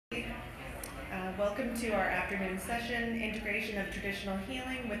Welcome to our afternoon session, Integration of Traditional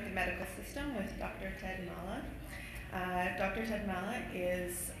Healing with the Medical System with Dr. Ted Mala. Dr. Ted Mala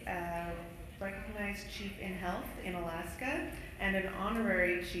is a recognized chief in health in Alaska and an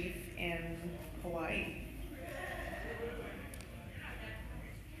honorary chief in Hawaii.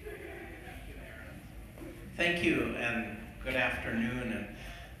 Thank you and good afternoon, and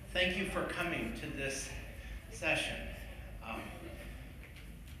thank you for coming to this session.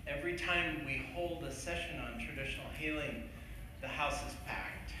 Every time we hold a session on traditional healing, the house is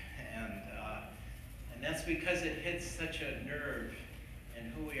packed, and that's because it hits such a nerve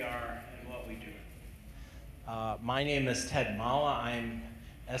in who we are and what we do. My name is Ted Mala. I'm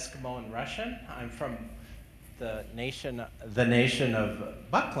Eskimo and Russian. I'm from the nation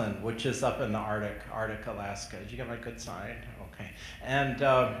of Buckland, which is up in the Arctic Alaska. Did you get my good sign? Okay. And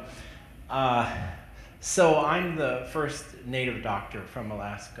so I'm the first native doctor from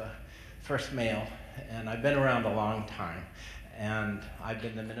Alaska, first male, and I've been around a long time. And I've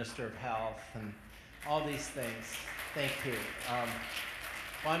been the Minister of Health and all these things. Thank you.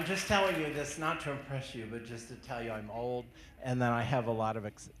 Well, I'm just telling you this not to impress you, but just to tell you I'm old, and then I have a lot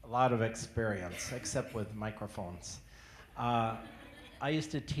of experience, except with microphones. I used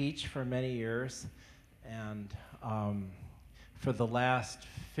to teach for many years, and for the last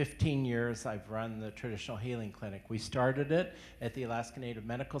 15 years, I've run the Traditional Healing Clinic. We started it at the Alaska Native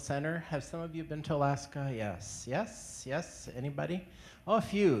Medical Center. Have some of you been to Alaska? Yes, yes, yes. Anybody? Oh, a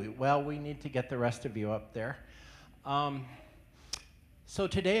few. Well, we need to get the rest of you up there. So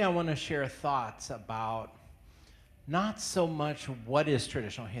today I want to share thoughts about not so much what is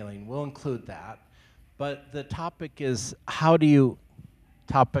traditional healing. We'll include that. But the topic is how do you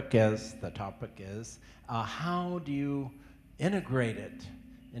integrate it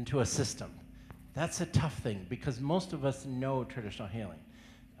into a system? That's a tough thing because most of us know traditional healing.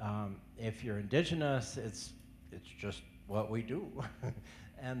 If you're indigenous, it's just what we do.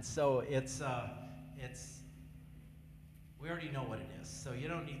 And so we already know what it is, so you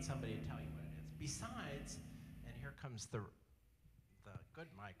don't need somebody to tell you what it is. Besides, and here comes the good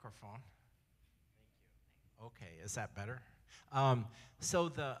microphone. Thank you. Okay, is that better?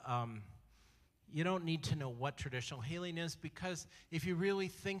 You don't need to know what traditional healing is, because if you really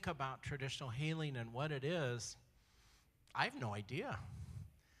think about traditional healing and what it is, I have no idea.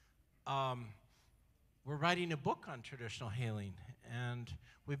 We're writing a book on traditional healing, and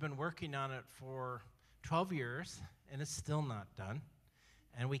we've been working on it for 12 years, and it's still not done,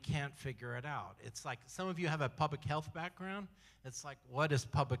 and we can't figure it out. It's like some of you have a public health background. It's like, what is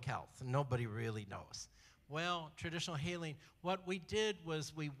public health? Nobody really knows. Well, traditional healing, what we did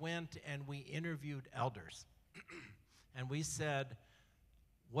was we went and we interviewed elders. And we said,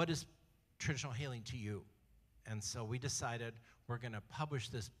 what is traditional healing to you? And so we decided we're going to publish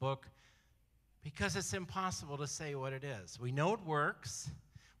this book because it's impossible to say what it is. We know it works.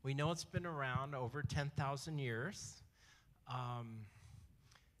 We know it's been around over 10,000 years.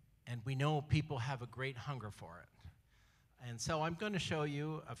 And we know people have a great hunger for it. And so I'm going to show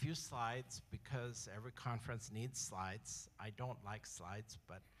you a few slides because every conference needs slides. I don't like slides,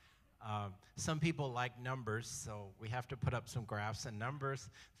 but some people like numbers, so we have to put up some graphs and numbers.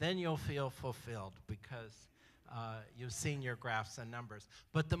 Then you'll feel fulfilled because you've seen your graphs and numbers.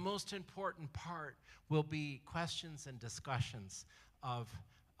 But the most important part will be questions and discussions of,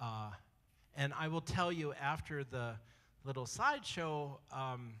 and I will tell you after the little slideshow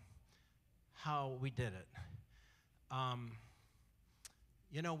how we did it.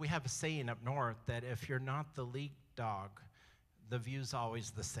 You know, we have a saying up north that if you're not the lead dog, the view's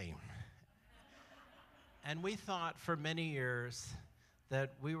always the same. And we thought for many years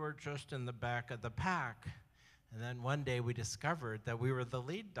that we were just in the back of the pack. And then one day we discovered that we were the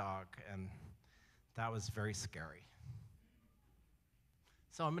lead dog, and that was very scary.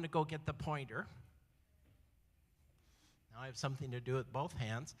 So I'm going to go get the pointer. Now I have something to do with both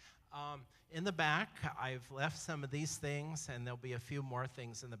hands. In the back, I've left some of these things, and there'll be a few more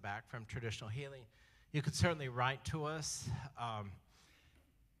things in the back from traditional healing. You could certainly write to us.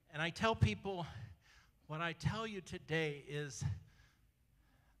 And I tell people, what I tell you today is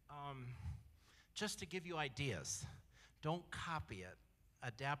just to give you ideas. Don't copy it.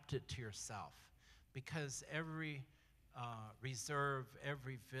 Adapt it to yourself. Because every reserve,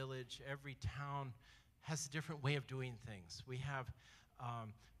 every village, every town has a different way of doing things. We have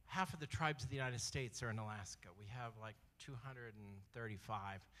half of the tribes of the United States are in Alaska. We have like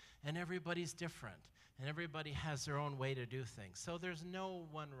 235, and everybody's different, and everybody has their own way to do things. So there's no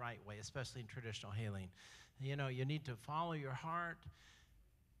one right way, especially in traditional healing. You know, you need to follow your heart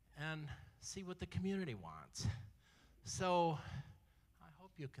and see what the community wants. So I hope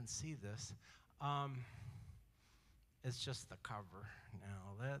hope you can see this. It's just the cover.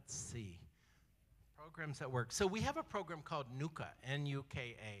 Now, let's see. Programs that work. So we have a program called NUCA,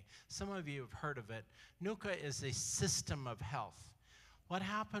 N-U-K-A. Some of you have heard of it. NUCA is a system of health. What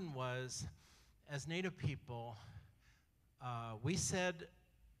happened was, as Native people, we said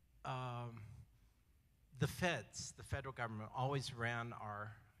the feds, the federal government, always ran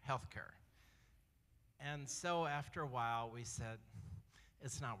our health care. And so after a while, we said,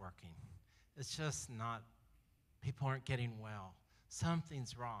 it's not working. It's just not, people aren't getting well.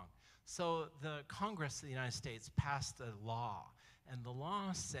 Something's wrong. So the Congress of the United States passed a law, and the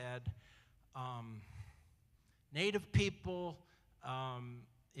law said, Native people,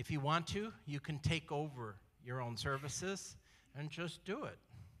 if you want to, you can take over your own services and just do it.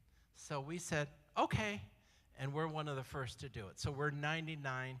 So we said, okay, and we're one of the first to do it. So we're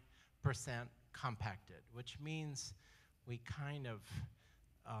 99% compacted, which means we kind of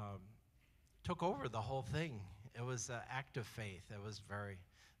took over the whole thing. It was an act of faith. It was very,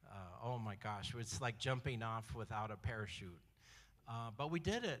 oh my gosh, it's like jumping off without a parachute. But we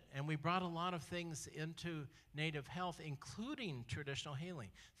did it, and we brought a lot of things into Native health, including traditional healing,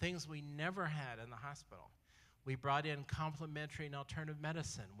 things we never had in the hospital. We brought in complementary and alternative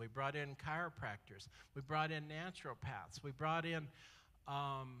medicine. We brought in chiropractors. We brought in naturopaths. We brought in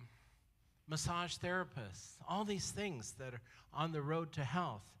massage therapists, all these things that are on the road to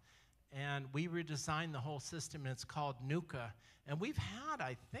health. And we redesigned the whole system, and it's called NUCA. And we've had,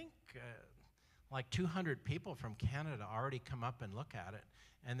 I think, like 200 people from Canada already come up and look at it.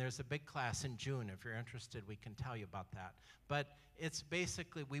 And there's a big class in June. If you're interested, we can tell you about that. But it's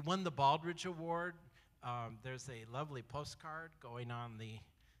basically, we won the Baldrige Award. There's a lovely postcard going on the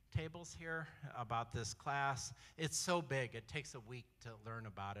tables here about this class. It's so big, it takes a week to learn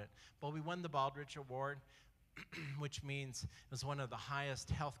about it. But we won the Baldrige Award, which means it was one of the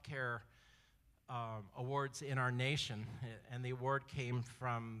highest healthcare awards in our nation. And the award came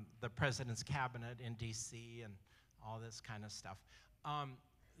from the president's cabinet in DC and all this kind of stuff.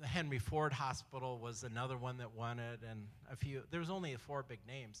 The Henry Ford Hospital was another one that won it, and a few. There was only 4 big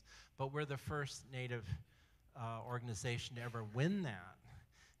names, but we're the first Native organization to ever win that.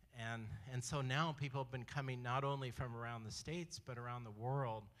 And so now people have been coming not only from around the States, but around the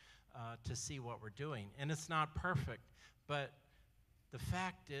world to see what we're doing. And it's not perfect, but the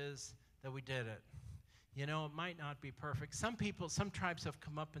fact is that we did it. You know, it might not be perfect. Some people, some tribes have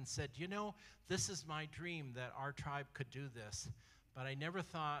come up and said, you know, this is my dream that our tribe could do this, but I never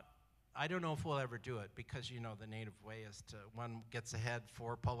thought, I don't know if we'll ever do it, because, you know, the Native way is to, one gets ahead,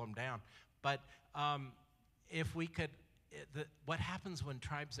 4 pull them down. But if we could, what happens when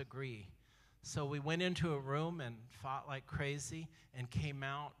tribes agree? So we went into a room and fought like crazy and came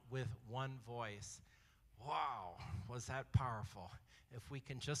out with one voice. Wow, was that powerful? If we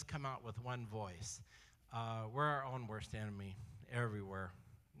can just come out with one voice. We're our own worst enemy everywhere,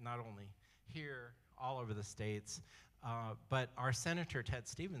 not only here, all over the States. But our Senator, Ted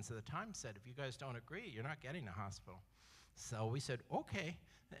Stevens, at the time said, if you guys don't agree, you're not getting a hospital. So we said, okay.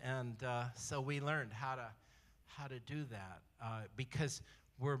 And so we learned how to do that, because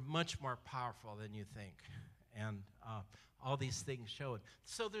we're much more powerful than you think. And all these things showed.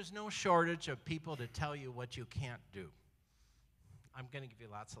 So there's no shortage of people to tell you what you can't do. I'm going to give you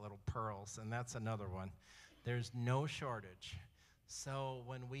lots of little pearls, and that's another one. There's no shortage. So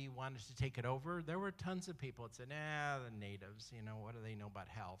when we wanted to take it over, there were tons of people that said, the natives, you know, what do they know about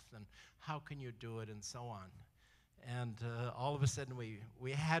health, and how can you do it, and so on. And all of a sudden,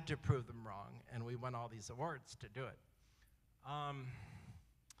 we had to prove them wrong, and we won all these awards to do it.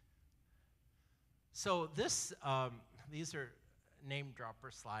 So this, these are name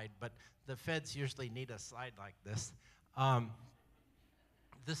dropper slide, but the feds usually need a slide like this.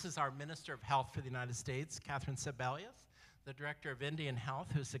 This is our Minister of Health for the United States, Catherine Sebelius, the Director of Indian Health,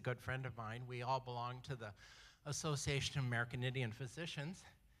 who's a good friend of mine. We all belong to the Association of American Indian Physicians.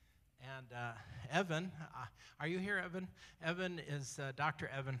 And Evan, are you here, Evan? Evan is, Dr.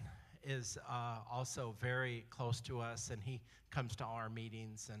 Evan is also very close to us, and he comes to all our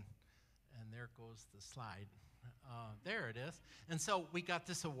meetings, and there goes the slide. There it is. And so we got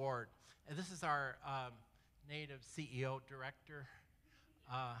this award. And this is our Native CEO Director.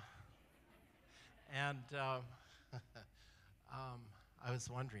 I was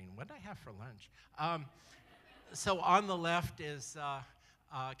wondering, what did I have for lunch? So on the left is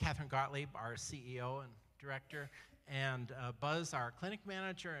Catherine Gottlieb, our CEO and director, and Buzz, our clinic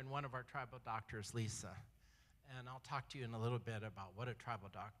manager, and one of our tribal doctors, Lisa. And I'll talk to you in a little bit about what a tribal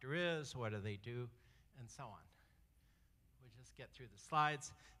doctor is, what do they do, and so on. We just just get through the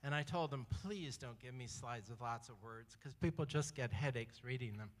slides. And I told them, please don't give me slides with lots of words, because people just get headaches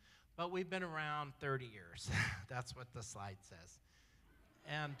reading them. But we've been around 30 years. That's what the slide says.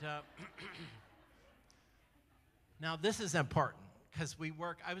 And now this is important, because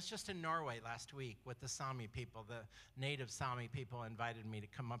I was just in Norway last week with the Sami people. The native Sami people invited me to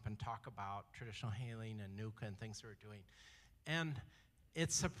come up and talk about traditional healing and Nuka and things we were doing. And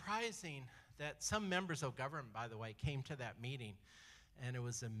it's surprising that some members of government, by the way, came to that meeting. And it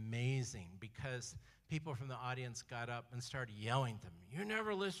was amazing, because people from the audience got up and started yelling at them. You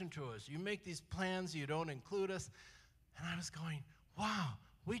never listen to us. You make these plans. You don't include us. And I was going, wow,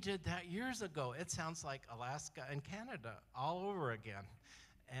 we did that years ago. It sounds like Alaska and Canada all over again.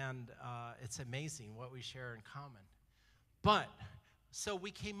 And it's amazing what we share in common. But, so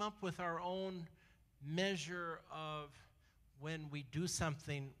we came up with our own measure of when we do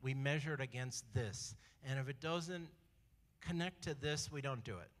something, we measure it against this. And if it doesn't connect to this, we don't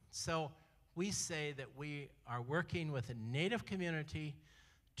do it. So we say that we are working with a Native community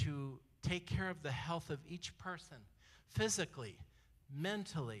to take care of the health of each person, physically,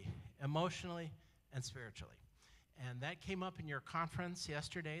 mentally, emotionally, and spiritually. And that came up in your conference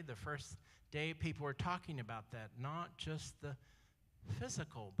yesterday. The first day, people were talking about that, not just the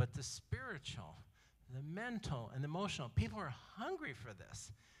physical, but the spiritual, the mental, and the emotional. People are hungry for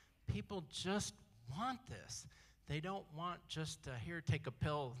this. People just want this. They don't want just, here, take a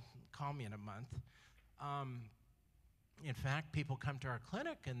pill, call me in a month. In fact, people come to our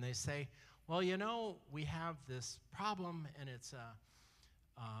clinic and they say, well, you know, we have this problem, and it's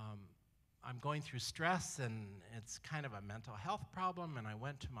I'm going through stress, and it's kind of a mental health problem, and I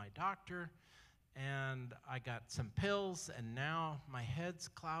went to my doctor, and I got some pills, and now my head's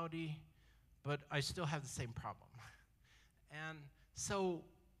cloudy, but I still have the same problem. And so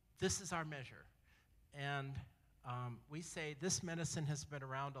this is our measure. And we say this medicine has been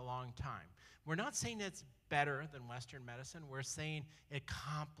around a long time. We're not saying it's better than Western medicine. We're saying it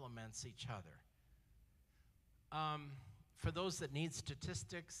complements each other. For those that need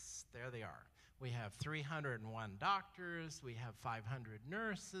statistics, there they are. We have 301 doctors, we have 500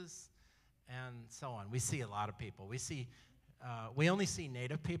 nurses, and so on. We see a lot of people. We only see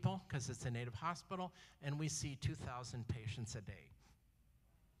Native people because it's a Native hospital, and we see 2,000 patients a day.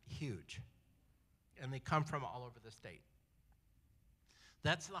 Huge. And they come from all over the state.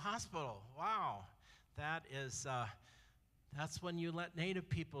 That's the hospital. Wow. That's when you let Native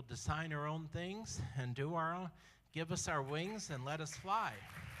people design our own things and do our own, give us our wings and let us fly.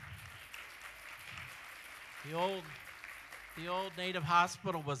 The old Native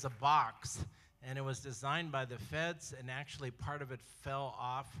hospital was a box, and it was designed by the feds, and actually part of it fell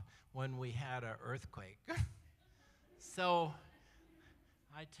off when we had an earthquake. So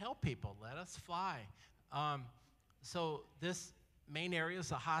I tell people, let us fly. So this main area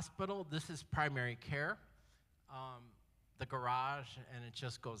is a hospital. This is primary care, the garage, and it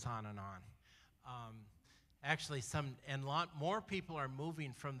just goes on and on. Actually, a lot more people are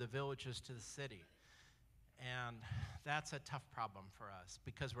moving from the villages to the city. And that's a tough problem for us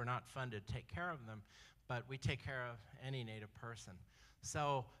because we're not funded to take care of them, but we take care of any Native person.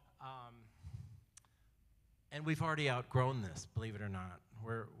 So, and we've already outgrown this, believe it or not.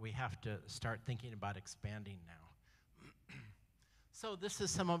 We have to start thinking about expanding now. So this is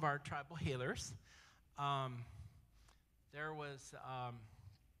some of our tribal healers.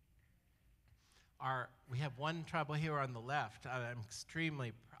 We have one tribal healer on the left.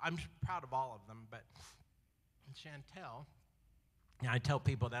 I'm proud of all of them, but Chantel, I tell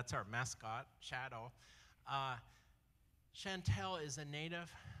people that's our mascot, Shadow. Chantel is a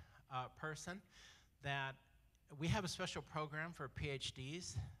Native person that we have a special program for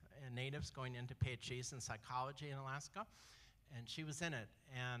PhDs and Natives going into PhDs in psychology in Alaska, and she was in it.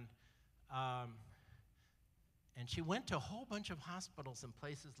 And she went to a whole bunch of hospitals and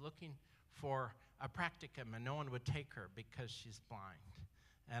places looking for a practicum, and no one would take her because she's blind.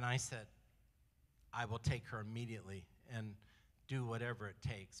 And I said, I will take her immediately and do whatever it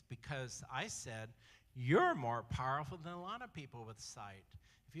takes, because I said, you're more powerful than a lot of people with sight.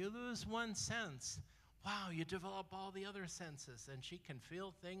 If you lose one sense, wow, you develop all the other senses, and she can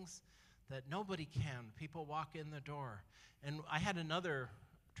feel things that nobody can. People walk in the door. And I had another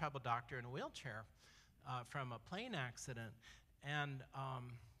tribal doctor in a wheelchair from a plane accident, and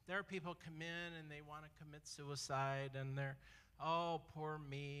there are people come in and they want to commit suicide, and they're, oh, poor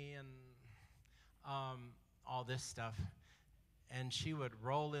me, and all this stuff. And she would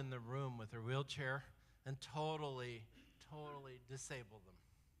roll in the room with her wheelchair and totally disable them.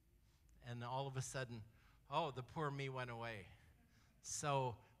 And all of a sudden, oh, the poor me went away.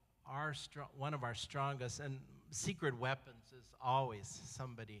 So one of our strongest, and secret weapons is always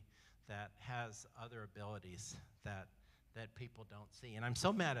somebody that has other abilities that people don't see. And I'm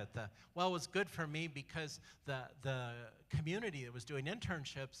so mad at well, it was good for me because the community that was doing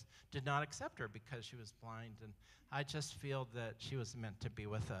internships did not accept her because she was blind. And I just feel that she was meant to be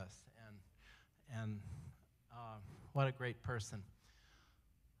with us. And what a great person.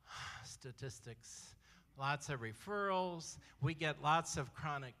 Statistics, lots of referrals. We get lots of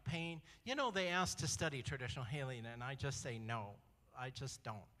chronic pain. You know, they ask to study traditional healing, and I just say no. I just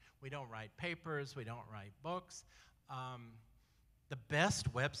don't. We don't write papers. We don't write books. The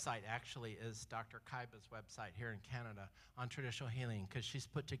best website, actually, is Dr. Kaiba's website here in Canada on traditional healing, because she's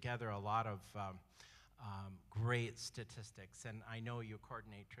put together a lot of great statistics. And I know you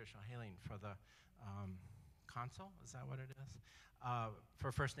coordinate traditional healing for the Council, is that what it is?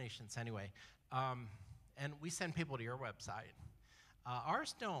 For First Nations, anyway. And we send people to your website.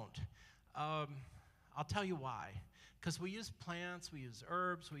 Ours don't. I'll tell you why. Because we use plants, we use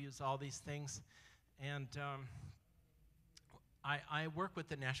herbs, we use all these things. And I work with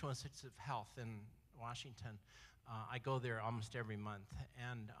the National Institute of Health in Washington. I go there almost every month.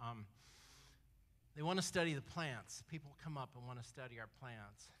 And they want to study the plants. People come up and want to study our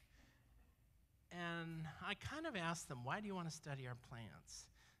plants. And I kind of ask them, why do you want to study our plants?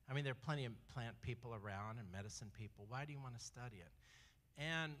 I mean, there are plenty of plant people around and medicine people. Why do you want to study it?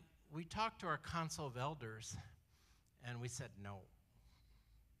 And we talked to our Council of Elders, and we said no.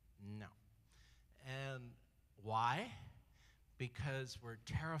 No. And why? Because we're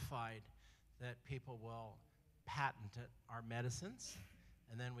terrified that people will patent our medicines,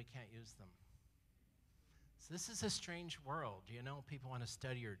 and then we can't use them. So this is a strange world. You know, people want to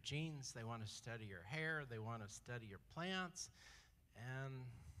study your genes, they want to study your hair, they want to study your plants, and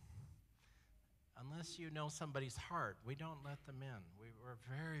unless you know somebody's heart, we don't let them in. We're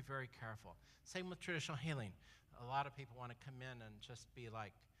very, very careful. Same with traditional healing. A lot of people want to come in and just be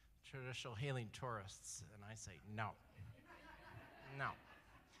like traditional healing tourists, and I say, no. No.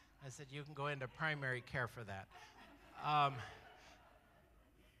 I said, you can go into primary care for that.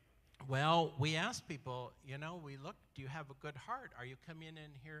 Well, we ask people, you know, we look, do you have a good heart? Are you coming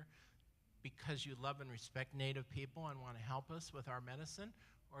in here because you love and respect Native people and want to help us with our medicine?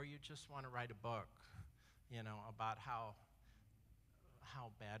 Or you just want to write a book, you know, about how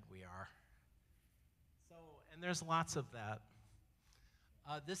bad we are? So, and there's lots of that.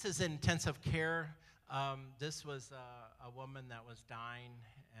 This is intensive care. This was a woman that was dying,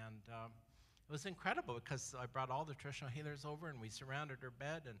 and it was incredible because I brought all the traditional healers over and we surrounded her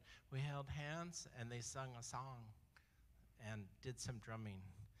bed and we held hands and they sung a song and did some drumming,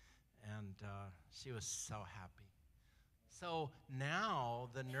 and she was so happy. So now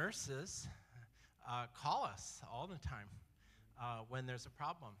the nurses call us all the time when there's a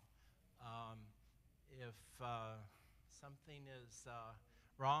problem. If something is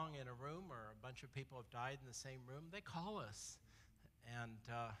wrong in a room or a bunch of people have died in the same room, they call us. And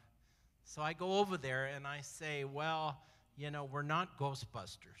so I go over there and I say, well, you know, we're not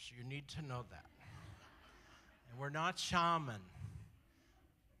Ghostbusters. You need to know that. And we're not shaman.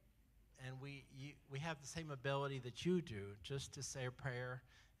 And we have the same ability that you do, just to say a prayer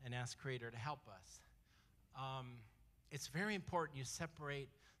and ask Creator to help us. It's very important you separate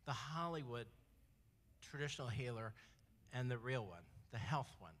the Hollywood traditional healer and the real one, the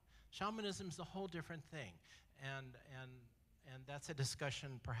health one. Shamanism is a whole different thing, and that's a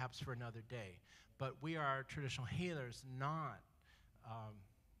discussion perhaps for another day. But we are traditional healers, not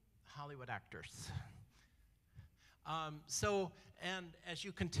Hollywood actors. And as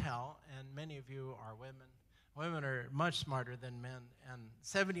you can tell, and many of you are women, women are much smarter than men, and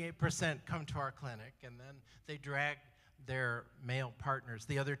 78% come to our clinic, and then they drag their male partners,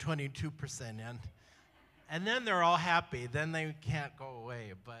 the other 22% in, and then they're all happy. Then they can't go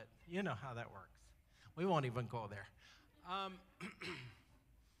away, but you know how that works. We won't even go there.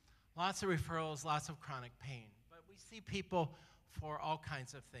 Lots of referrals, lots of chronic pain, but we see people for all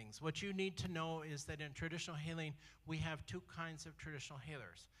kinds of things. What you need to know is that in traditional healing, we have two kinds of traditional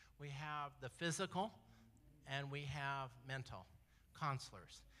healers. We have the physical, and we have mental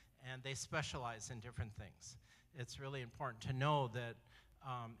counselors, and they specialize in different things. It's really important to know that,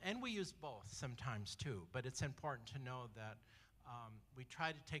 and we use both sometimes too, but it's important to know that we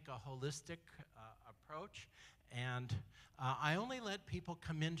try to take a holistic approach, and I only let people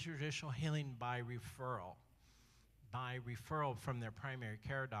come into traditional healing by referral from their primary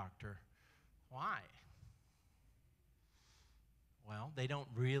care doctor. Why? Well, they don't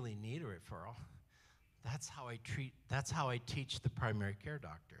really need a referral. That's how I teach the primary care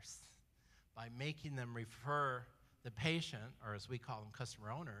doctors, by making them refer the patient, or as we call them,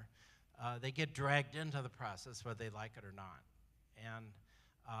 customer owner, they get dragged into the process whether they like it or not. And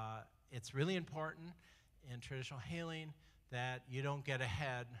it's really important in traditional healing that you don't get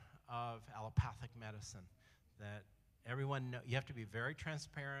ahead of allopathic medicine, that everyone you have to be very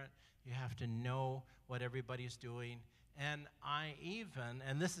transparent, you have to know what everybody's doing. And I even,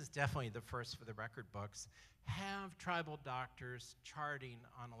 and this is definitely the first for the record books, have tribal doctors charting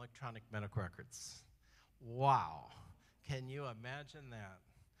on electronic medical records. Wow, can you imagine that?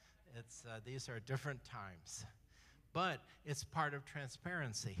 These are different times. But it's part of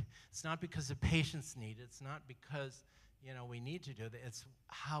transparency. It's not because the patients need it, it's not because we need to do that, it's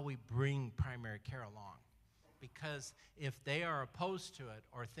how we bring primary care along. Because if they are opposed to it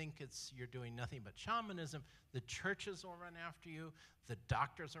or think you're doing nothing but shamanism, the churches will run after you, the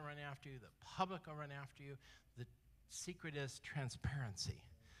doctors will run after you, the public will run after you. The secret is transparency.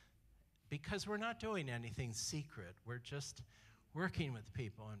 Because we're not doing anything secret, we're just working with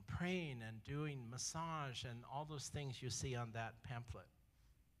people and praying and doing massage and all those things you see on that pamphlet.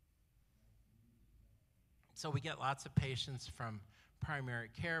 So we get lots of patients from primary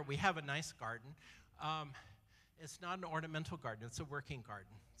care. We have a nice garden. It's not an ornamental garden, it's a working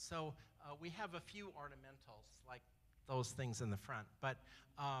garden. So we have a few ornamentals, like those things in the front, but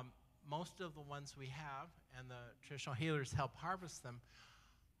most of the ones we have, and the traditional healers help harvest them,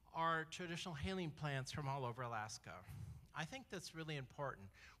 are traditional healing plants from all over Alaska. I think that's really important.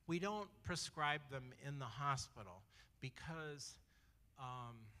 We don't prescribe them in the hospital because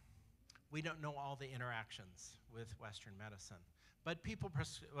we don't know all the interactions with Western medicine. But people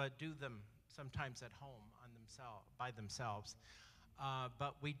do them sometimes at home by themselves.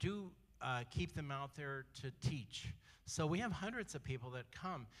 But we do keep them out there to teach. So we have hundreds of people that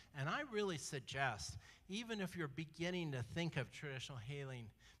come. And I really suggest, even if you're beginning to think of traditional healing,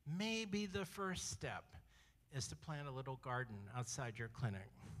 maybe the first step is to plant a little garden outside your clinic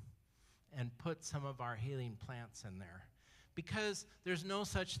and put some of our healing plants in there. Because there's no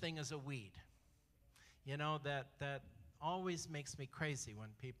such thing as a weed. That always makes me crazy when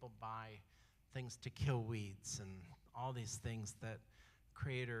people buy things to kill weeds and all these things that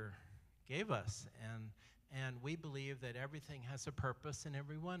Creator gave us. And we believe that everything has a purpose and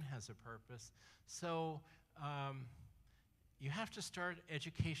everyone has a purpose. So you have to start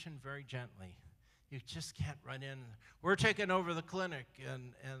education very gently. You just can't run in, we're taking over the clinic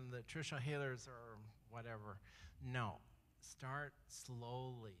and the traditional healers or whatever. No, start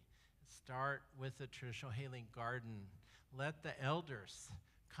slowly. Start with the traditional healing garden. Let the elders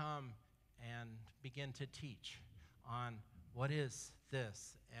come and begin to teach on what is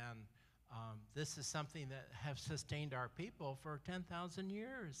this. And this is something that has sustained our people for 10,000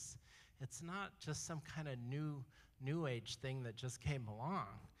 years. It's not just some kind of new age thing that just came along.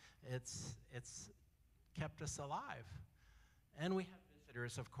 It's kept us alive. And we have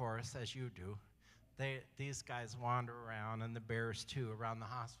visitors, of course, as you do. These guys wander around, and the bears too, around the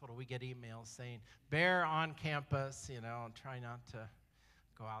hospital. We get emails saying, bear on campus, and try not to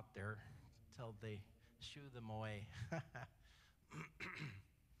go out there till they shoo them away.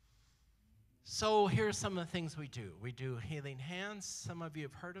 So here's some of the things we do. We do healing hands. Some of you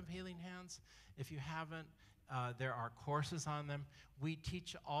have heard of healing hands. If you haven't, there are courses on them. We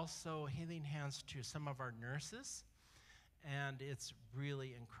teach also healing hands to some of our nurses, and it's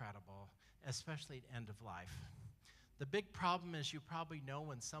really incredible, especially at end of life. The big problem, as you probably know,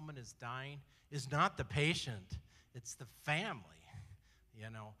 when someone is dying, is not the patient, it's the family.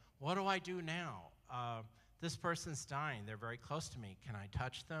 What do I do now? This person's dying, they're very close to me. Can I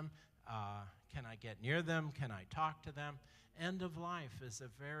touch them? Can I get near them? Can I talk to them? End of life is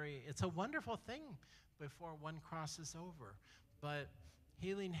it's a wonderful thing before one crosses over. But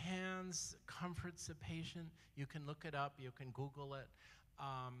healing hands comforts the patient. You can look it up, you can Google it.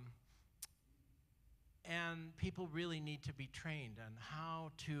 And people really need to be trained on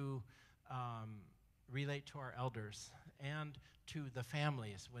how to relate to our elders and to the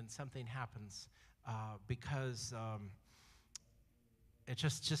families when something happens, because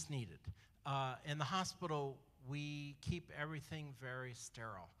it's just needed. In the hospital, we keep everything very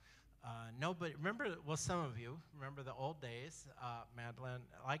sterile. Nobody, some of you remember the old days, Madeline,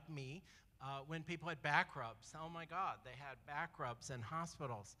 like me, when people had back rubs. Oh my God, they had back rubs in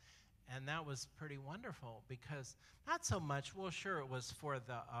hospitals. And that was pretty wonderful because not so much, well, sure, it was for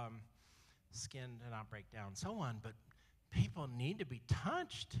the skin to not break down and so on, but people need to be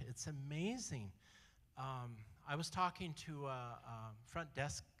touched. It's amazing. I was talking to a front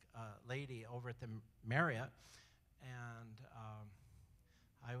desk lady over at the Marriott, and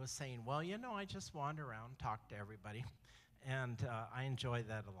I was saying, well, I just wander around, talk to everybody, and I enjoy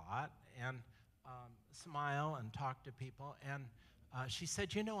that a lot, and smile and talk to people. And She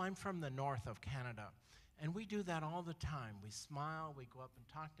said, you know, I'm from the north of Canada, and we do that all the time. We smile, we go up and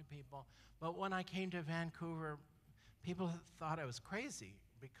talk to people, but when I came to Vancouver, people thought I was crazy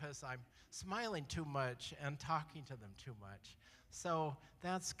because I'm smiling too much and talking to them too much. So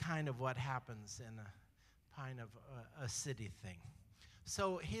that's kind of what happens in a kind of a city thing.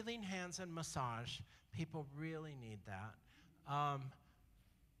 So healing hands and massage, people really need that.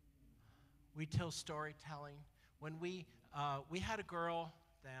 We tell storytelling. When we had a girl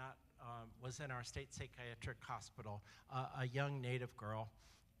that was in our state psychiatric hospital, a young Native girl,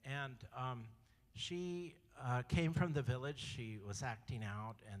 and she came from the village. She was acting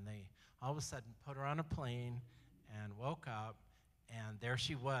out, and they all of a sudden put her on a plane and woke up, and there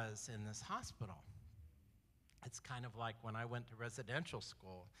she was in this hospital. It's kind of like when I went to residential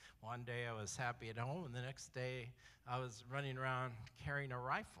school. One day I was happy at home, and the next day I was running around carrying a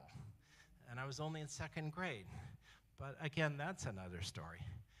rifle. And I was only in second grade. But again, that's another story.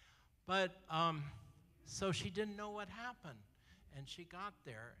 But so she didn't know what happened. And she got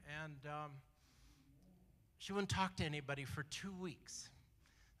there, and she wouldn't talk to anybody for 2 weeks.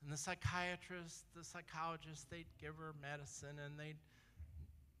 And the psychiatrist, the psychologist, they'd give her medicine, and they'd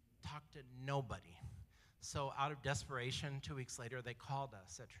talk to nobody. So out of desperation, 2 weeks later, they called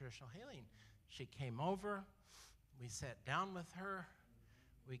us at Traditional Healing. She came over. We sat down with her.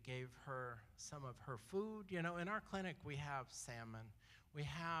 We gave her some of her food. You know, in our clinic, we have salmon. We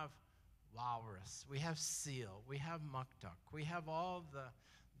have walrus. We have seal. We have muck duck. We have all the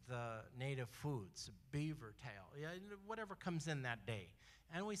native foods, beaver tail, yeah, whatever comes in that day.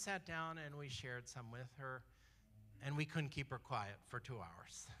 And we sat down and we shared some with her, and we couldn't keep her quiet for 2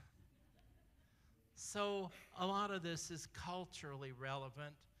 hours. So a lot of this is culturally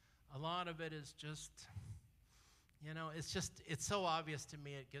relevant. A lot of it is just, you know, it's so obvious to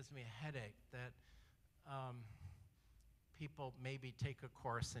me, it gives me a headache that people maybe take a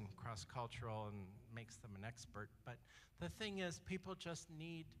course in cross-cultural and makes them an expert. But the thing is, people just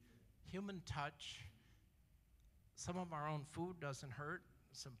need human touch. Some of our own food doesn't hurt,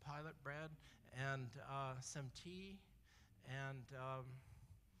 some pilot bread, and some tea, and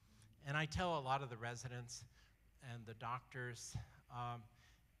I tell a lot of the residents and the doctors,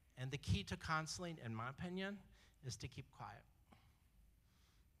 and the key to counseling, in my opinion, is to keep quiet.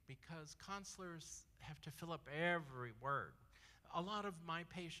 Because counselors have to fill up every word. A lot of my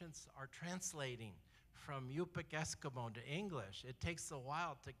patients are translating from Yupik Eskimo to English. It takes a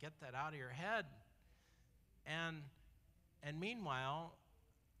while to get that out of your head. And meanwhile,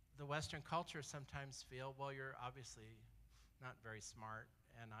 the Western culture sometimes feel, well, you're obviously not very smart,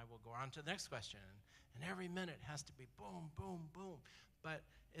 and I will go on to the next question. And every minute has to be boom, boom, boom. But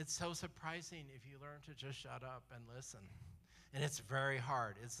it's so surprising if you learn to just shut up and listen. And it's very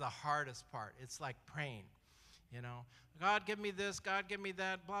hard. It's the hardest part. It's like praying, you know. God, give me this. God, give me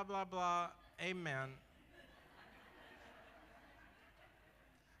that. Blah, blah, blah. Amen.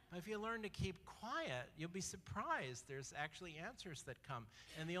 But if you learn to keep quiet, you'll be surprised. There's actually answers that come.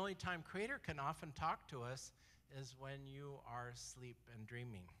 And the only time Creator can often talk to us is when you are asleep and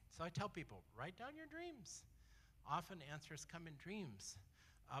dreaming. So I tell people, write down your dreams. Often answers come in dreams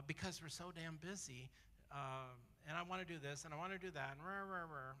because we're so damn busy. And I want to do this, and I want to do that, and rah, rah,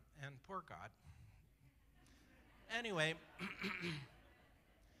 rah, and poor God. Anyway,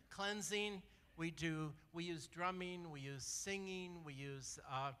 cleansing, we use drumming, we use singing, we use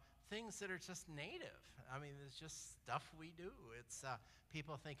things that are just native. I mean, it's just stuff we do. It's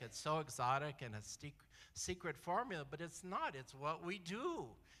people think it's so exotic and a secret formula, but it's not. It's what we do.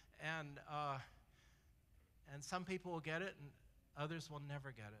 And some people will get it, and others will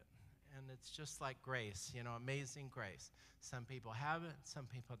never get it. And it's just like grace, you know, amazing grace. Some people have it, some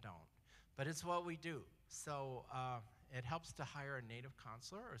people don't. But it's what we do. So it helps to hire a native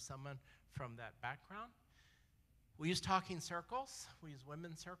counselor or someone from that background. We use talking circles. We use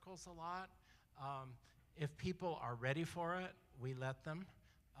women's circles a lot. If people are ready for it, we let them.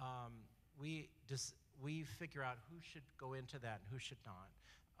 We figure out who should go into that and who should not.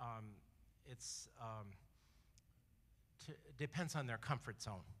 It depends on their comfort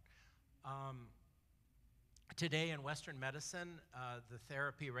zone. Today in Western medicine, the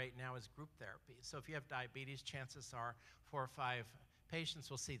therapy right now is group therapy. So if you have diabetes, chances are 4 or 5 patients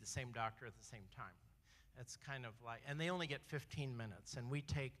will see the same doctor at the same time. It's kind of like, and they only get 15 minutes, and we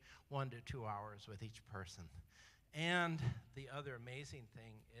take 1 to 2 hours with each person. And the other amazing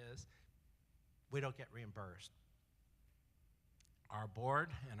thing is we don't get reimbursed. Our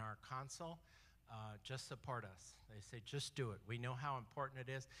board and our consul just support us. They say, just do it. We know how important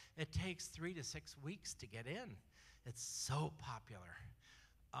it is. It takes 3 to 6 weeks to get in. It's so popular.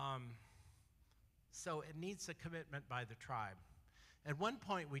 So it needs a commitment by the tribe. At one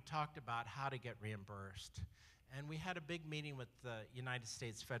point, we talked about how to get reimbursed. And we had a big meeting with the United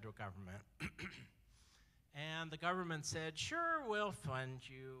States federal government. And the government said, sure, we'll fund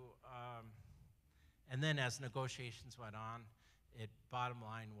you. And then as negotiations went on, bottom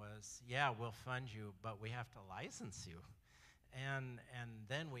line was, yeah, we'll fund you, but we have to license you. And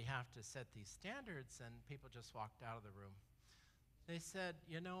then we have to set these standards, and people just walked out of the room. They said,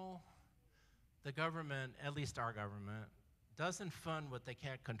 you know, the government, at least our government, doesn't fund what they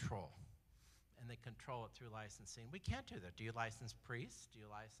can't control. And they control it through licensing. We can't do that. Do you license priests? Do you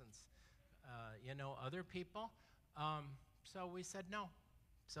license, other people? So we said no.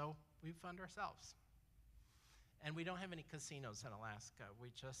 So we fund ourselves. And we don't have any casinos in Alaska. We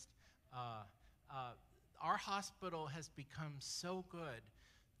just, our hospital has become so good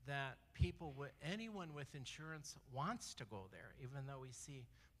that anyone with insurance wants to go there, even though we see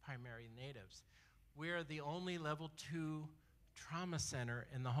primary natives. We're the only level 2 trauma center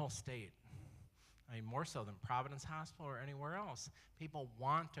in the whole state. I mean, more so than Providence Hospital or anywhere else. People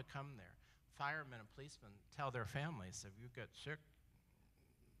want to come there. Firemen and policemen tell their families, if you get sick,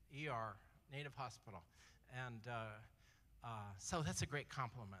 ER, Native Hospital. And so that's a great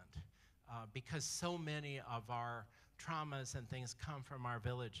compliment because so many of our traumas and things come from our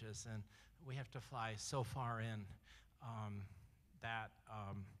villages, and we have to fly so far in that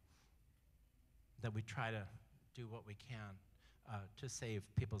we try to do what we can to save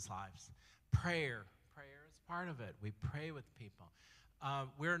people's lives. Prayer is part of it. We pray with people.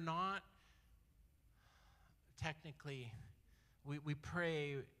 We're not technically, we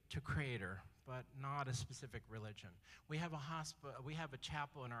pray to Creator, but not a specific religion. We have a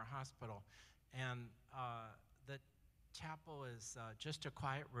chapel in our hospital, and the chapel is just a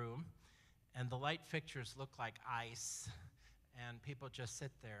quiet room, and the light fixtures look like ice, and people just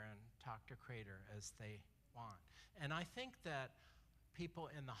sit there and talk to Creator as they want. And I think that people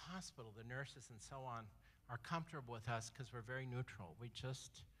in the hospital, the nurses and so on, are comfortable with us because we're very neutral. We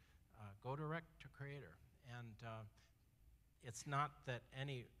just go direct to Creator. And it's not that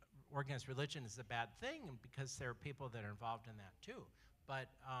any organized religion is a bad thing, because there are people that are involved in that too. But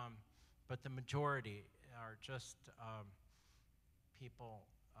the majority are just people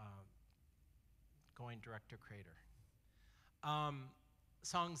going direct to Creator.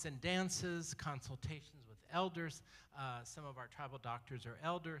 Songs and dances, consultations with elders. Some of our tribal doctors are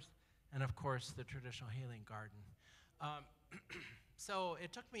elders, and of course the traditional healing garden. So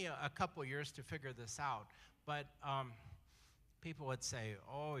it took me a couple years to figure this out, but people would say,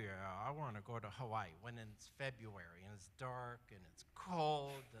 oh yeah, I want to go to Hawaii, when it's February and it's dark and it's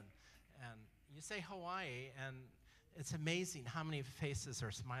cold, and you say Hawaii, and it's amazing how many faces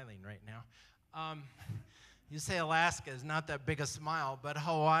are smiling right now. You say Alaska is not that big a smile, but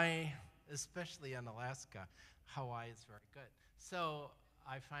Hawaii, especially in Alaska, Hawaii is very good. So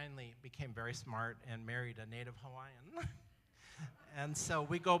I finally became very smart and married a native Hawaiian. And so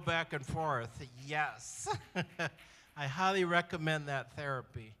we go back and forth, yes. I highly recommend that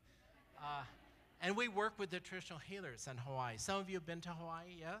therapy. And we work with the traditional healers in Hawaii. Some of you have been to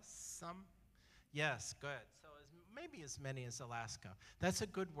Hawaii, yes? Some? Yes, good. So maybe as many as Alaska. That's a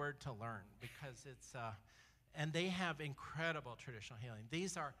good word to learn, because it's, and they have incredible traditional healing.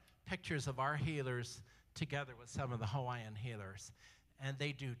 These are pictures of our healers together with some of the Hawaiian healers. And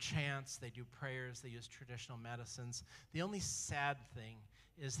they do chants, they do prayers, they use traditional medicines. The only sad thing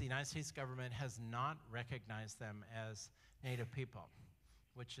is the United States government has not recognized them as Native people,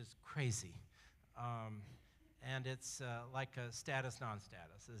 which is crazy. And it's like a status,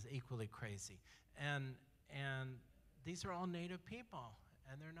 non-status is equally crazy. And these are all Native people,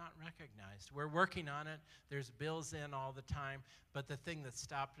 and they're not recognized. We're working on it. There's bills in all the time, but the thing that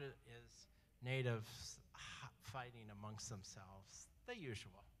stopped it is Natives fighting amongst themselves, the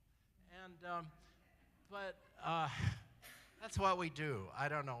usual. And, but that's what we do. I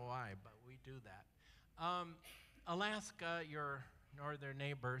don't know why, but we do that. Alaska, your northern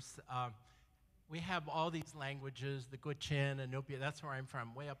neighbors, we have all these languages, the Gwich'in, Inupiat, that's where I'm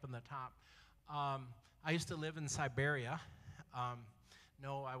from, way up in the top. I used to live in Siberia.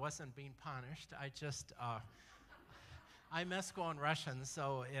 No, I wasn't being punished. I just, I'm Esco and Russian,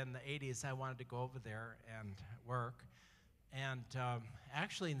 so in the 80s I wanted to go over there and work. And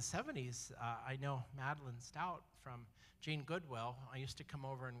actually in the 70s, I know Madeline Stout from Jean Goodwill. I used to come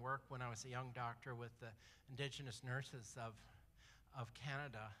over and work when I was a young doctor with the indigenous nurses of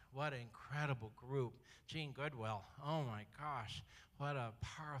Canada. What an incredible group. Jean Goodwill, oh my gosh, what a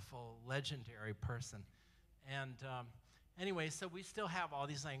powerful, legendary person. And anyway, so we still have all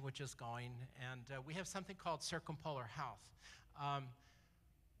these languages going, and we have something called circumpolar health.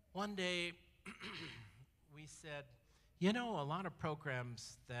 One day, we said, You know, a lot of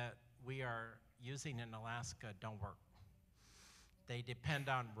programs that we are using in Alaska don't work. They depend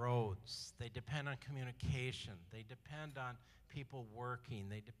on roads, they depend on communication, they depend on people working,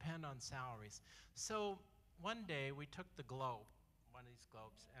 they depend on salaries. So one day we took the globe, one of these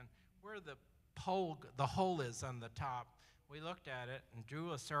globes, and where the hole is on the top, we looked at it and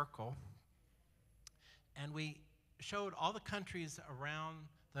drew a circle, and we showed all the countries around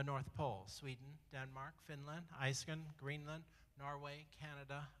the North Pole: Sweden, Denmark, Finland, Iceland, Greenland, Norway,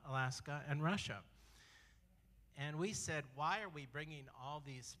 Canada, Alaska, and Russia. And we said, why are we bringing all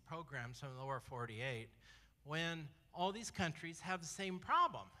these programs from the lower 48 when all these countries have the same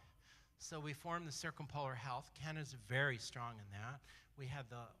problem? So we formed the Circumpolar Health. Canada's very strong in that. We had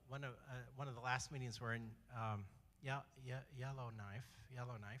one of the last meetings were in Yellowknife,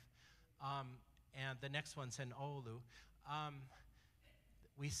 and the next one's in Oulu.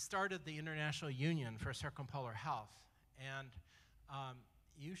 We started the International Union for Circumpolar Health, and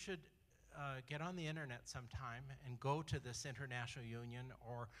you should get on the internet sometime and go to this international union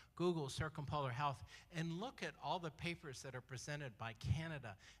or Google Circumpolar Health and look at all the papers that are presented by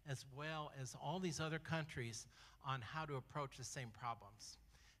Canada as well as all these other countries on how to approach the same problems.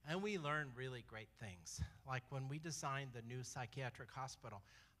 And we learned really great things. Like when we designed the new psychiatric hospital,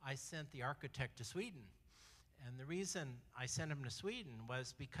 I sent the architect to Sweden. And the reason I sent him to Sweden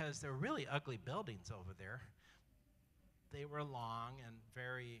was because there were really ugly buildings over there. They were long and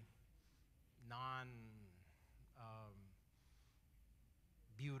very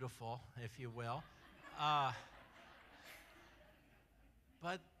beautiful, if you will.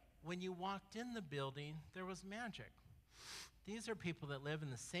 But when you walked in the building, there was magic. These are people that live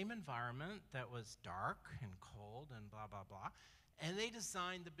in the same environment that was dark and cold and blah, blah, blah. And they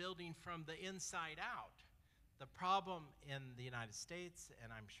designed the building from the inside out. The problem in the United States,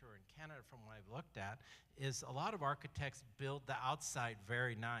 and I'm sure in Canada from what I've looked at, is a lot of architects build the outside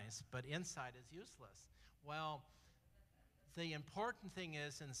very nice, but inside is useless. Well, the important thing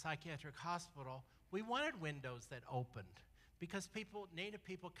is in the psychiatric hospital, we wanted windows that opened because native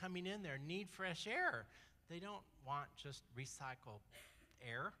people coming in there need fresh air. They don't want just recycled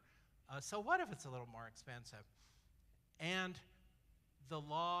air. So what if it's a little more expensive? And the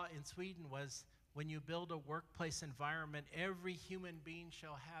law in Sweden was, when you build a workplace environment, every human being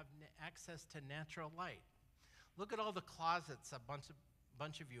shall have access to natural light. Look at all the closets a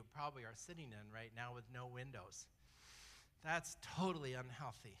bunch of you probably are sitting in right now with no windows. That's totally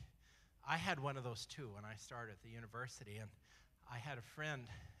unhealthy. I had one of those too when I started at the university, and I had a friend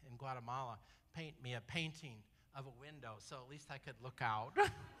in Guatemala paint me a painting of a window so at least I could look out.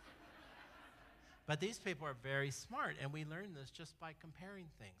 But these people are very smart, and we learned this just by comparing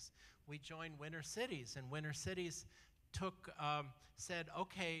things. We joined Winter Cities, and Winter Cities said,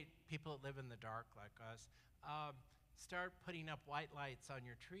 okay, people that live in the dark like us, start putting up white lights on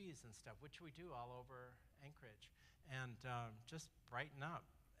your trees and stuff, which we do all over Anchorage, and just brighten up.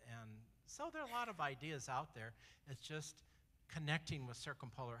 And so there are a lot of ideas out there. It's just connecting with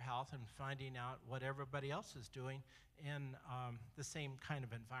Circumpolar Health and finding out what everybody else is doing in the same kind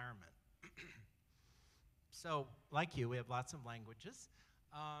of environment. So, like you, we have lots of languages.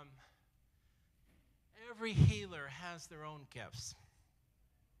 Every healer has their own gifts.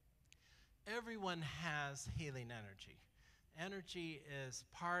 Everyone has healing energy. Energy is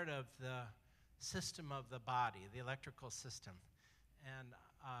part of the system of the body, the electrical system. And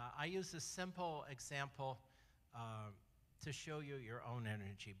I use a simple example to show you your own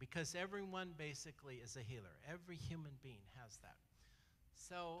energy, because everyone basically is a healer. Every human being has that.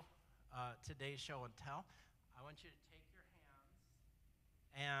 So, today's show and tell, I want you to take your hands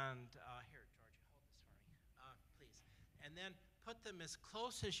and, here, Georgia, hold this for me, please. And then put them as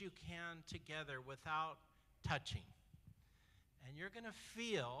close as you can together without touching. And you're going to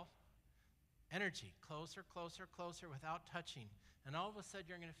feel energy, closer, closer, closer, without touching. And all of a sudden,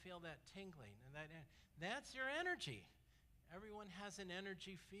 you're going to feel that tingling. And that's your energy. Everyone has an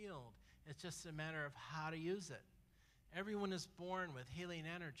energy field. It's just a matter of how to use it. Everyone is born with healing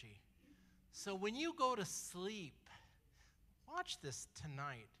energy. So when you go to sleep, watch this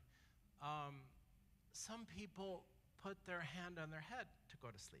tonight. Some people put their hand on their head to go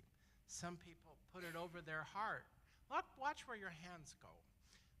to sleep. Some people put it over their heart. Watch where your hands go.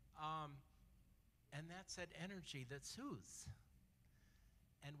 And that's that energy that soothes.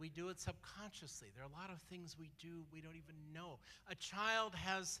 And we do it subconsciously. There are a lot of things we do we don't even know. A child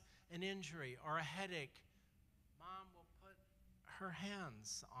has an injury or a headache. Mom will put her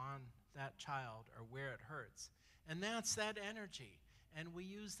hands on that child or where it hurts. And that's that energy. And we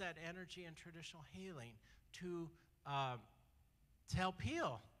use that energy in traditional healing to help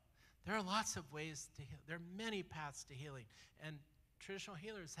heal. There are lots of ways to heal. There are many paths to healing. And traditional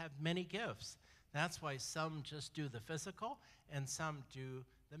healers have many gifts. That's why some just do the physical and some do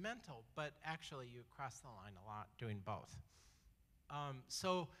the mental. But actually, you cross the line a lot doing both.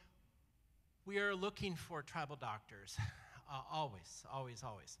 So we are looking for tribal doctors, always, always,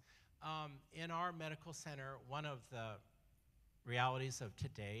 always. In our medical center, one of the realities of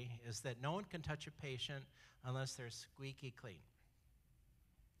today is that no one can touch a patient unless they're squeaky clean.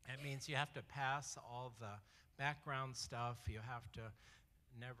 That means you have to pass all the background stuff. You have to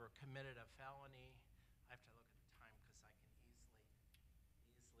never committed a felony. I have to look at the time because I can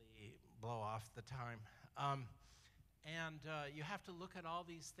easily blow off the time. And you have to look at all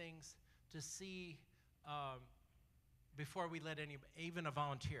these things to see before we let even a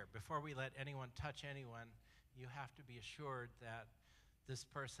volunteer, before we let anyone touch anyone, you have to be assured that this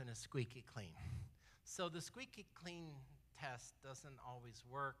person is squeaky clean. So the squeaky clean test doesn't always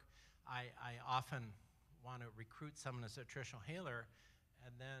work. I often want to recruit someone as a traditional healer,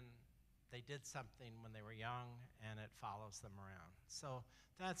 and then they did something when they were young, and it follows them around. So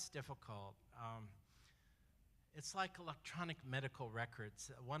that's difficult. It's like electronic medical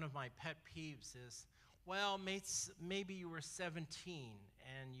records. One of my pet peeves is, well, maybe you were 17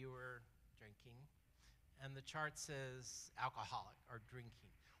 and you were drinking, and the chart says alcoholic or drinking.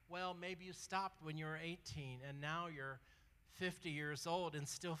 Well, maybe you stopped when you were 18 and now you're 50 years old and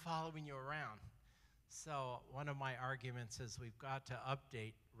still following you around. So one of my arguments is we've got to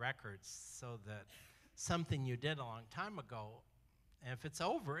update records so that something you did a long time ago, and if it's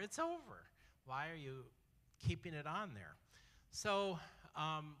over, it's over. Why are you keeping it on there? So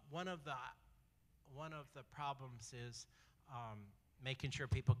one of the problems is making sure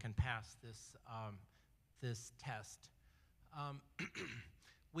people can pass this test.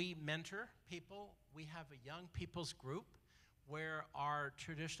 We mentor people. We have a young people's group where our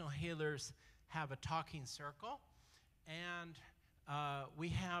traditional healers have a talking circle, and we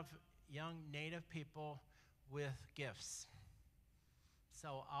have young Native people with gifts.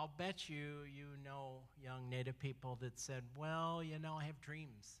 So I'll bet you know young Native people that said, well, I have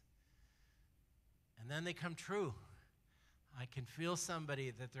dreams. And then they come true. I can feel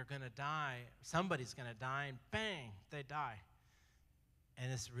somebody that they're going to die, somebody's going to die, and bang, they die.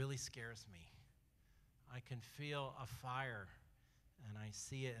 And this really scares me. I can feel a fire, and I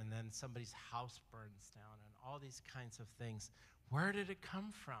see it, and then somebody's house burns down, and all these kinds of things. Where did it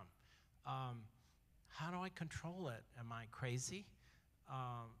come from? How do I control it? Am I crazy?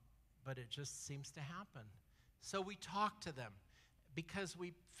 But it just seems to happen. So we talk to them because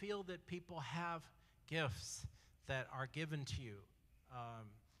we feel that people have gifts that are given to you.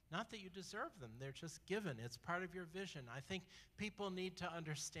 Not that you deserve them, they're just given. It's part of your vision. I think people need to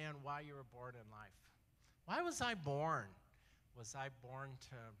understand why you were born in life. Why was I born? Was I born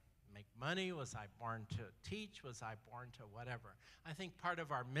to make money? Was I born to teach? Was I born to whatever? I think part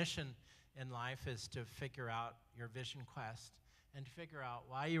of our mission in life is to figure out your vision quest and to figure out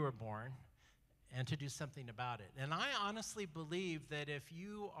why you were born and to do something about it. And I honestly believe that if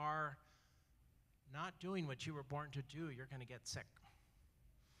you are not doing what you were born to do, you're going to get sick.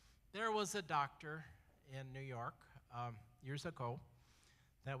 There was a doctor in New York years ago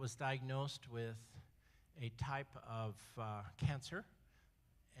that was diagnosed with a type of cancer,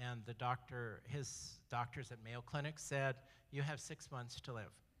 and his doctors at Mayo Clinic said, you have 6 months to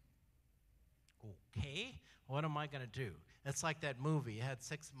live. Okay, what am I going to do? It's like that movie. You had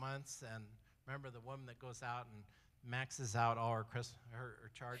 6 months, and remember the woman that goes out and maxes out all her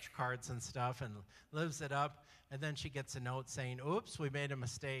charge cards and stuff and lives it up, and then she gets a note saying, oops, we made a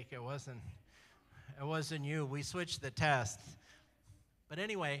mistake. It wasn't you. We switched the test. But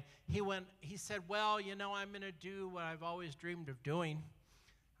anyway, he said, well, I'm going to do what I've always dreamed of doing.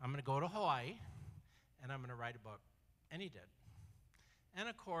 I'm going to go to Hawaii, and I'm going to write a book. And he did. And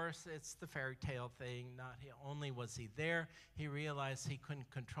of course, it's the fairy tale thing. Not only was he there, he realized he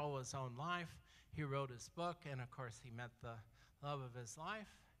couldn't control his own life. He wrote his book, and of course, he met the love of his life.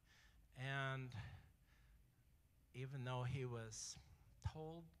 And even though he was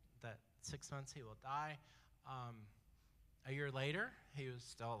told that 6 months he will die, a year later, he was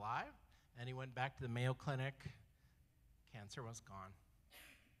still alive, and he went back to the Mayo Clinic. Cancer was gone.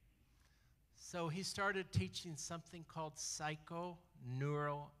 So he started teaching something called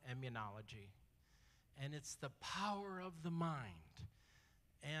psychoneuroimmunology, and it's the power of the mind.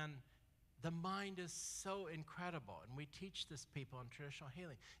 And the mind is so incredible, and we teach this people in traditional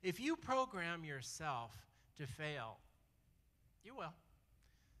healing. If you program yourself to fail, you will.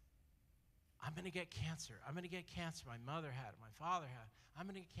 I'm going to get cancer. I'm going to get cancer. My mother had it. My father had it. I'm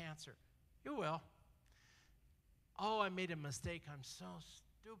going to get cancer. You will. Oh, I made a mistake. I'm so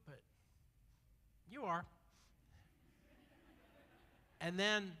stupid. You are. And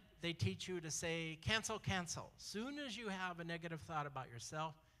then they teach you to say, cancel, cancel. Soon as you have a negative thought about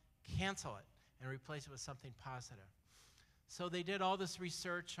yourself, cancel it and replace it with something positive. So they did all this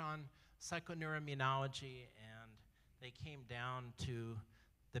research on psychoneuroimmunology, and they came down to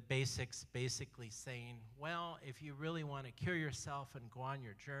the basics, basically saying, well, if you really want to cure yourself and go on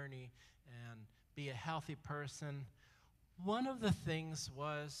your journey and be a healthy person, one of the things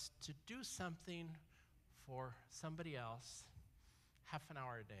was to do something for somebody else half an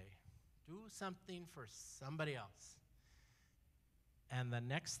hour a day. Do something for somebody else. And the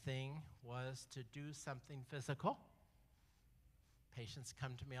next thing was to do something physical. Patients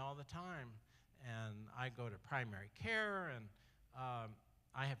come to me all the time, and I go to primary care, and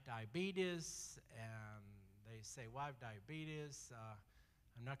I have diabetes, and they say, well, I have diabetes.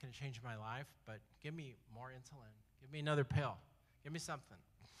 I'm not going to change my life, but give me more insulin. Give me another pill. Give me something.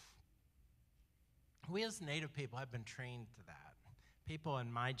 We as Native people have been trained to that. People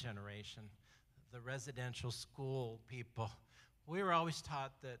in my generation, the residential school people, we were always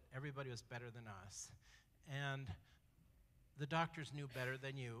taught that everybody was better than us. And the doctors knew better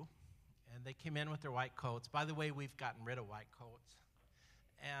than you, and they came in with their white coats. By the way, we've gotten rid of white coats.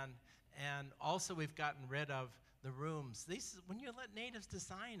 And also we've gotten rid of the rooms. When you let natives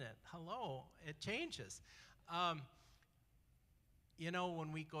design it, hello, it changes. You know,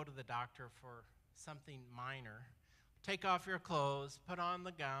 when we go to the doctor for something minor, take off your clothes, put on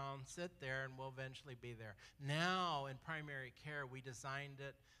the gown, sit there, and we'll eventually be there. Now, in primary care, we designed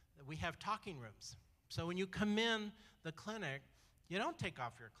it, we have talking rooms. So when you come in the clinic, you don't take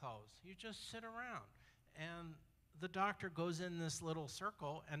off your clothes. You just sit around. And the doctor goes in this little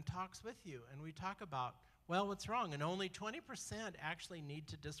circle and talks with you. And we talk about, well, what's wrong? And only 20% actually need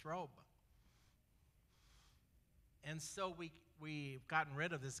to disrobe. And so we've gotten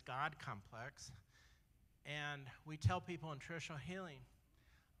rid of this God complex. And we tell people in traditional healing,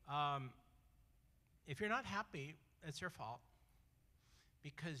 if you're not happy, it's your fault,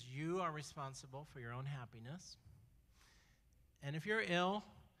 because you are responsible for your own happiness. And if you're ill,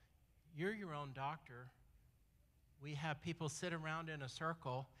 you're your own doctor. We have people sit around in a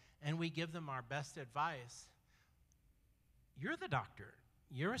circle, and we give them our best advice. You're the doctor.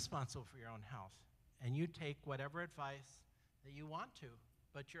 You're responsible for your own health, and you take whatever advice that you want to,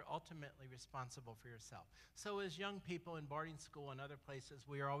 but you're ultimately responsible for yourself. So as young people in boarding school and other places,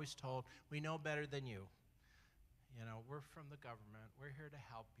 we are always told, we know better than you. You know, we're from the government, we're here to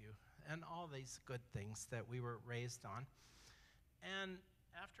help you, and all these good things that we were raised on. And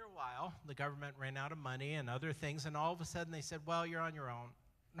after a while, the government ran out of money and other things, and all of a sudden they said, well, you're on your own.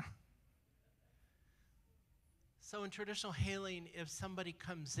 So in traditional healing, if somebody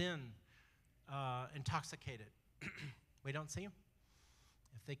comes in intoxicated, we don't see them.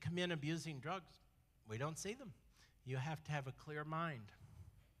 If they come in abusing drugs, we don't see them. You have to have a clear mind.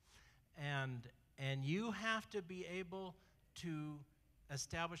 And you have to be able to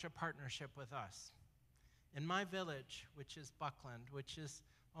establish a partnership with us. In my village, which is Buckland, which is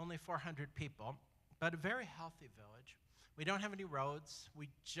only 400 people, but a very healthy village. We don't have any roads. We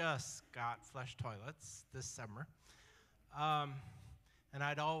just got flush toilets this summer. And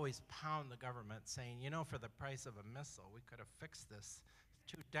I'd always pound the government saying, you know, for the price of a missile, we could have fixed this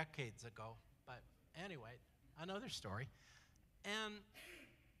 2 decades ago. But anyway, another story. And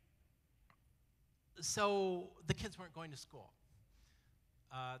so the kids weren't going to school.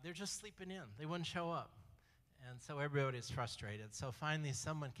 They're just sleeping in. They wouldn't show up. And so everybody's frustrated. So finally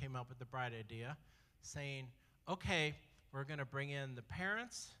someone came up with the bright idea saying, okay, we're going to bring in the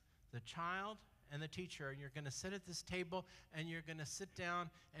parents, the child, and the teacher, and you're going to sit at this table, and you're going to sit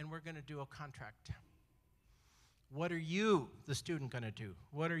down, and we're going to do a contract. What are you, the student, going to do?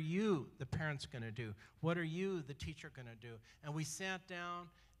 What are you, the parents, going to do? What are you, the teacher, going to do? And we sat down,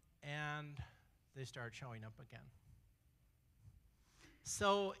 and they started showing up again.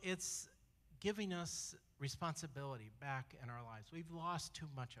 So it's giving us responsibility back in our lives. We've lost too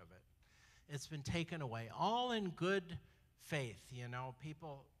much of it. It's been taken away, all in good faith. You know,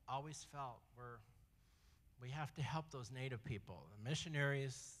 people always felt we have to help those Native people. The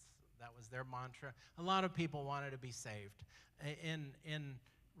missionaries, that was their mantra. A lot of people wanted to be saved. In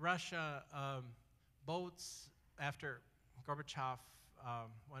Russia, boats, after Gorbachev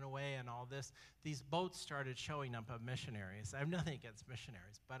went away and all this, these boats started showing up of missionaries. I have nothing against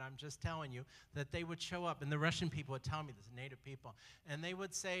missionaries, but I'm just telling you that they would show up, and the Russian people would tell me this, Native people, and they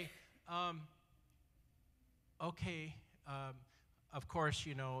would say, okay, of course,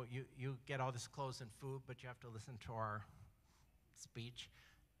 you know, you get all this clothes and food, but you have to listen to our speech.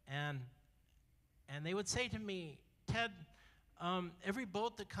 And they would say to me, Ted, every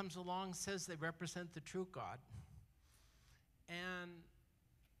boat that comes along says they represent the true God. And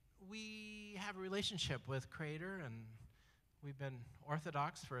we have a relationship with Creator, and we've been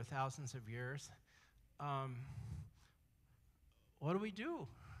Orthodox for thousands of years. What do?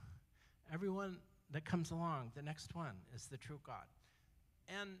 Everyone that comes along, the next one is the true God.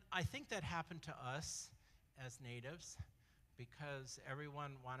 And I think that happened to us as natives because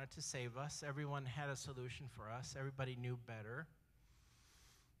everyone wanted to save us. Everyone had a solution for us. Everybody knew better.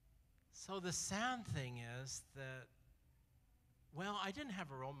 So the sad thing is that, well, I didn't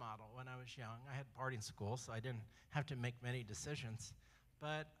have a role model when I was young. I had boarding school, so I didn't have to make many decisions.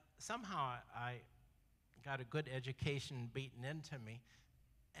 But somehow I got a good education beaten into me.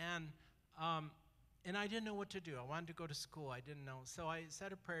 And I didn't know what to do. I wanted to go to school. I didn't know. So I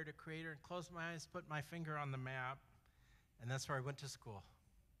said a prayer to Creator and closed my eyes, put my finger on the map, and that's where I went to school.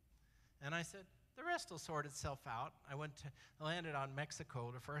 And I said, the rest will sort itself out. I landed on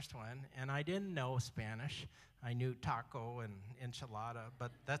Mexico, the first one, and I didn't know Spanish. I knew taco and enchilada,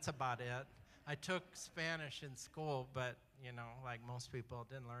 but that's about it. I took Spanish in school, but, you know, like most people,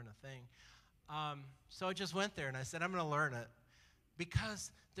 didn't learn a thing. So I just went there, and I said, I'm going to learn it.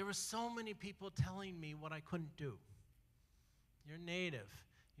 Because there were so many people telling me what I couldn't do. You're native.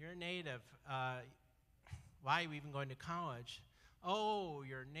 You're native. Why are you even going to college? Oh,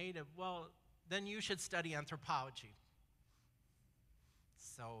 you're native. Well, then you should study anthropology.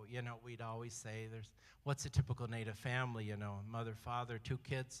 So, you know, we'd always say, what's a typical native family? You know, mother, father, 2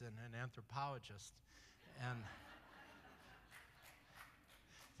 kids, and an anthropologist. And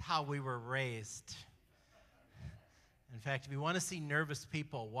how we were raised. In fact, if you want to see nervous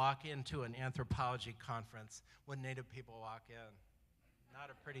people walk into an anthropology conference when Native people walk in, not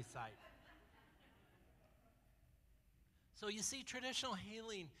a pretty sight. So you see, traditional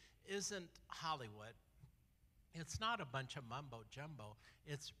healing isn't Hollywood. It's not a bunch of mumbo jumbo.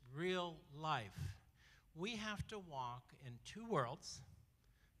 It's real life. We have to walk in 2 worlds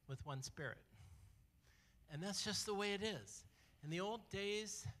with 1 spirit. And that's just the way it is. In the old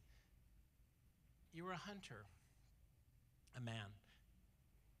days, you were a hunter. A man,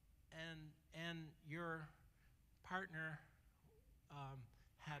 and your partner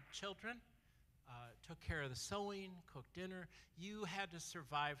had children, took care of the sewing, cooked dinner. You had to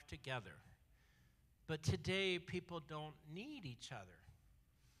survive together. But today, people don't need each other.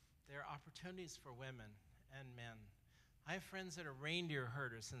 There are opportunities for women and men. I have friends that are reindeer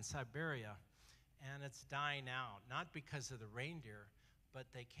herders in Siberia, and it's dying out, not because of the reindeer, but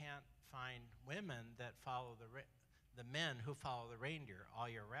they can't find women that follow the men who follow the reindeer all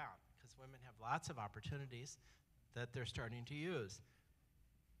year round, because women have lots of opportunities that they're starting to use.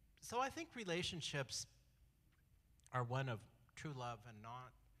 So I think relationships are one of true love and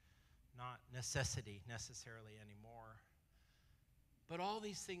not necessity necessarily anymore. But all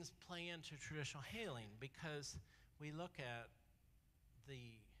these things play into traditional healing because we look at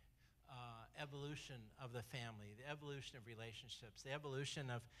the evolution of the family, the evolution of relationships, the evolution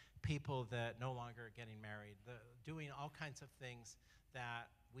of people that no longer are getting married, doing all kinds of things that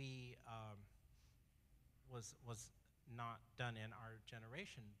we was not done in our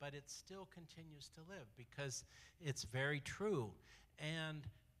generation, but it still continues to live because it's very true. And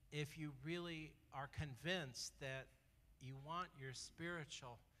if you really are convinced that you want your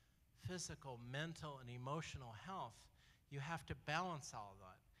spiritual, physical, mental, and emotional health, you have to balance all of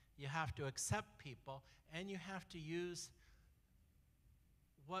that. You have to accept people, and you have to use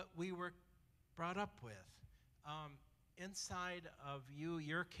what we were brought up with. Inside of you,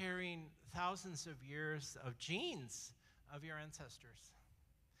 you're carrying thousands of years of genes of your ancestors.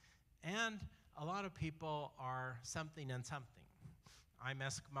 And a lot of people are something and something. I'm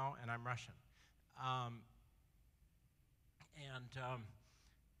Eskimo, and I'm Russian.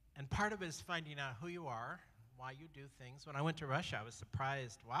 And part of it is finding out who you are, why you do things. When I went to Russia, I was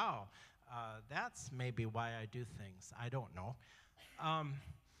surprised. Wow, that's maybe why I do things. I don't know.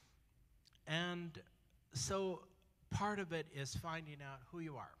 And so part of it is finding out who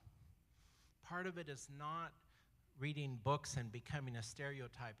you are. Part of it is not reading books and becoming a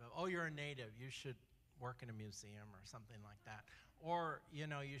stereotype of, oh, you're a native, you should work in a museum or something like that. Or, you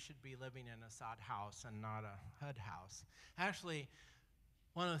know, you should be living in a sod house and not a HUD house. Actually,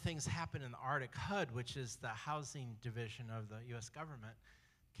 one of the things happened in the Arctic. HUD, which is the housing division of the US government,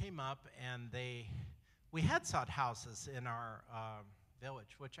 came up and we had sod houses in our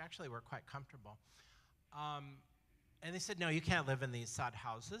village, which actually were quite comfortable. And they said, no, you can't live in these sod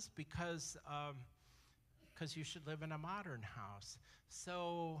houses because you should live in a modern house.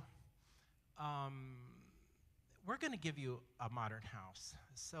 So we're going to give you a modern house.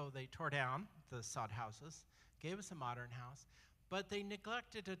 So they tore down the sod houses, gave us a modern house. But they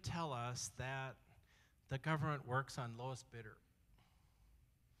neglected to tell us that the government works on lowest bidder.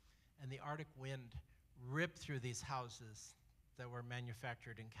 And the Arctic wind ripped through these houses that were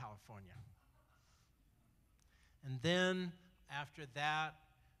manufactured in California. And then after that,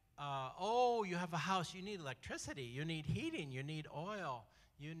 oh, you have a house, you need electricity, you need heating, you need oil,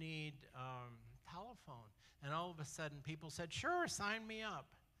 you need telephone. And all of a sudden people said, sure, sign me up.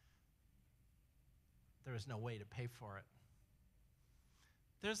 There was no way to pay for it.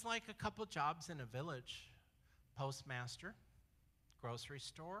 There's like a couple jobs in a village: postmaster, grocery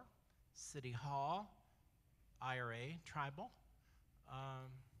store, city hall, IRA, tribal.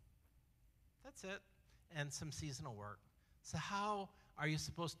 That's it. And some seasonal work. So how are you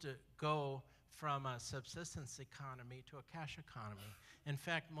supposed to go from a subsistence economy to a cash economy? In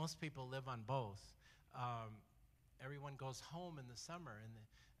fact, most people live on both. Everyone goes home in the summer,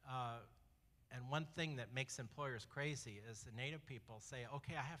 and one thing that makes employers crazy is the native people say,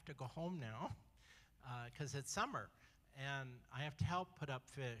 okay, I have to go home now because it's summer, and I have to help put up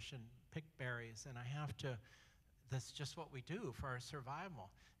fish and pick berries, and that's just what we do for our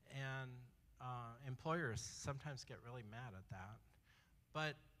survival. And employers sometimes get really mad at that.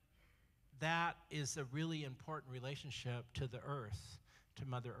 But that is a really important relationship to the earth, to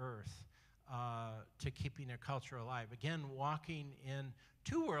Mother Earth, to keeping their culture alive. Again, walking in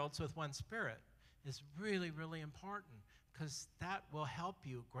two worlds with one spirit is really, really important, because that will help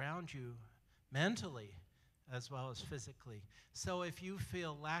you, ground you mentally as well as physically. So if you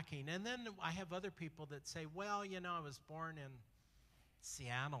feel lacking, and then I have other people that say, well, you know, I was born in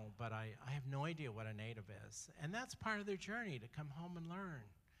Seattle, but I have no idea what a native is. And that's part of their journey, to come home and learn.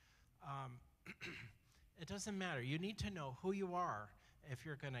 It doesn't matter. You need to know who you are if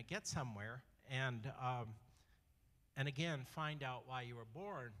you're going to get somewhere, and again, find out why you were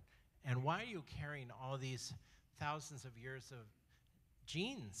born, and why are you carrying all these thousands of years of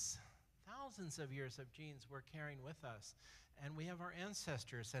genes. Thousands of years of genes we're carrying with us. And we have our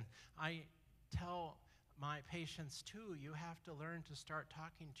ancestors. And I tell my patients too, you have to learn to start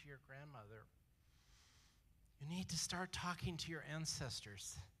talking to your grandmother. You need to start talking to your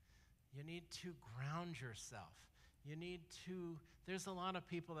ancestors. You need to ground yourself. There's a lot of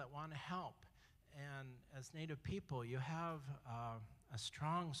people that want to help. And as Native people, you have a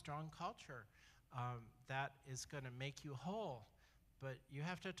strong, strong culture that is going to make you whole. But you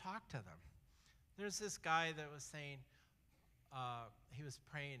have to talk to them. There's this guy that was saying, he was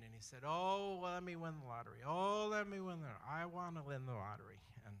praying, and he said, oh, well, let me win the lottery. Oh, let me win the lottery. I want to win the lottery,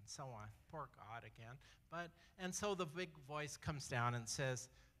 and so on. Poor God again. And so the big voice comes down and says,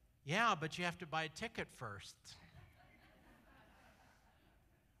 yeah, but you have to buy a ticket first.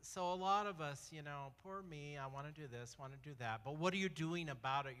 So a lot of us, you know, poor me, I want to do this, want to do that, but what are you doing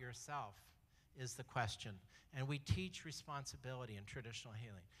about it yourself is the question. And we teach responsibility in traditional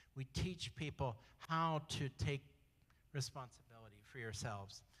healing. We teach people how to take responsibility for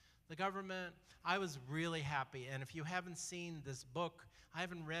yourselves. The government, I was really happy, and if you haven't seen this book, I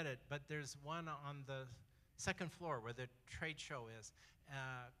haven't read it, but there's one on the second floor where the trade show is,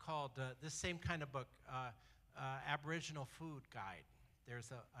 called this same kind of book, Aboriginal Food Guide.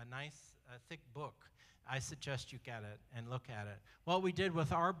 There's a nice, thick book. I suggest you get it and look at it. What we did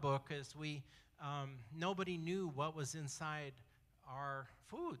with our book is nobody knew what was inside our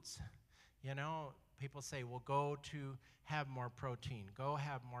foods. You know, people say, well, go to have more protein, go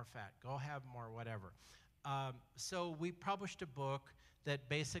have more fat, go have more whatever. So we published a book that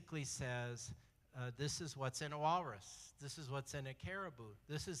basically says, this is what's in a walrus, this is what's in a caribou,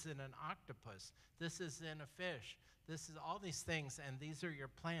 this is in an octopus, this is in a fish, this is all these things, and these are your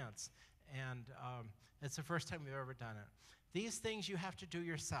plants. And it's the first time we've ever done it. These things you have to do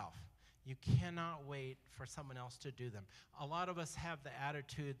yourself. You cannot wait for someone else to do them. A lot of us have the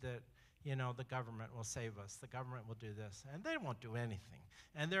attitude that, you know, the government will save us, the government will do this, and they won't do anything.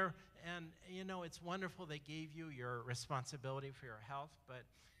 And you know, it's wonderful they gave you your responsibility for your health, but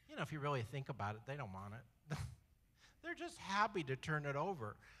you know, if you really think about it, they don't want it. They're just happy to turn it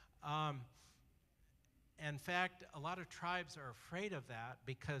over. In fact, a lot of tribes are afraid of that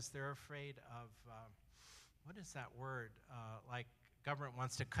because they're afraid of, what is that word? Like government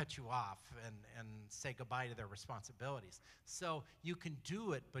wants to cut you off and say goodbye to their responsibilities. So you can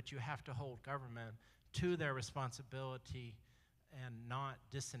do it, but you have to hold government to their responsibility and not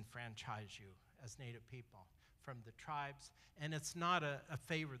disenfranchise you as Native people from the tribes. And it's not a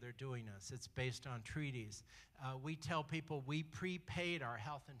favor they're doing us. It's based on treaties. We tell people we prepaid our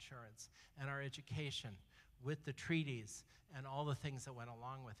health insurance and our education with the treaties and all the things that went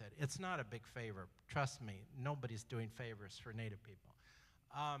along with it. It's not a big favor. Trust me, nobody's doing favors for Native people.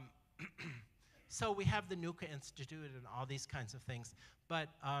 So we have the Nuka Institute and all these kinds of things. But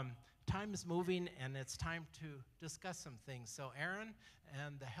time is moving, and it's time to discuss some things. So Aaron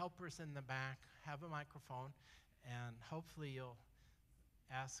and the helpers in the back have a microphone, and hopefully you'll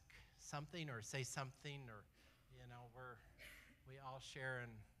ask something or say something, or, you know, we all share in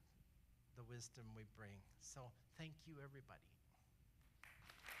the wisdom we bring. So thank you, everybody.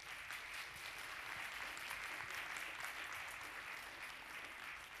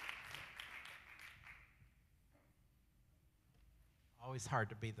 Always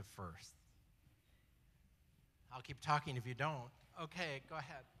hard to be the first. I'll keep talking if you don't. Okay, go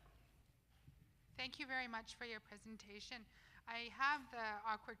ahead. Thank you very much for your presentation. I have the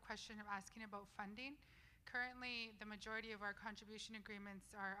awkward question of asking about funding. Currently, the majority of our contribution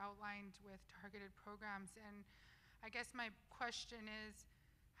agreements are outlined with targeted programs, and I guess my question is,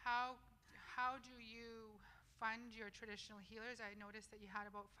 how do you fund your traditional healers? I noticed that you had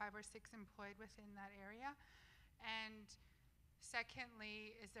about 5 or 6 employed within that area. And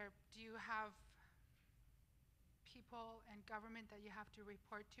secondly, do you have people and government that you have to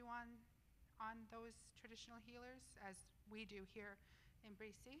report to on those traditional healers, as we do here in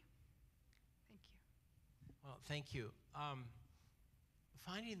BC? Thank you. Well, thank you.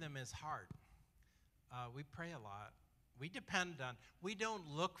 Finding them is hard. We pray a lot. We don't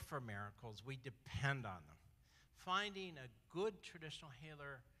look for miracles, we depend on them. Finding a good traditional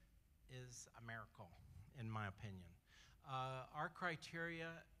healer is a miracle, in my opinion. Our criteria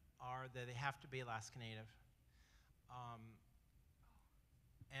are that they have to be Alaska Native.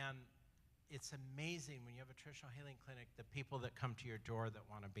 And it's amazing when you have a traditional healing clinic, the people that come to your door that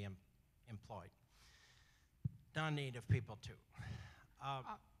want to be employed. Non-Native people too. I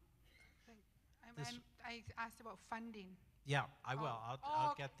asked about funding. Yeah, I will.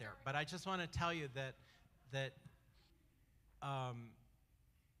 I'll get there. But I just want to tell you that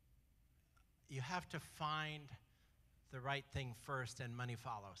you have to find the right thing first, and money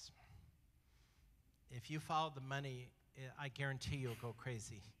follows. If you follow the money, I guarantee you'll go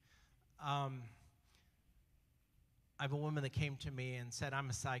crazy. I have a woman that came to me and said, I'm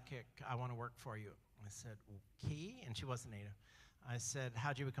a psychic, I want to work for you. I said, okay, and she wasn't Native. I said,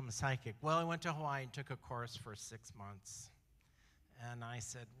 how'd you become a psychic? Well, I went to Hawaii and took a course for 6 months. And I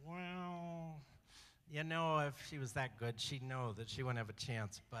said, well, you know, if she was that good, she'd know that she wouldn't have a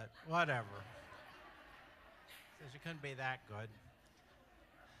chance, but whatever. So she couldn't be that good.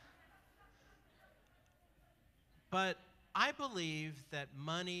 But I believe that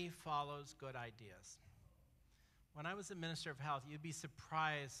money follows good ideas. When I was a minister of health, you'd be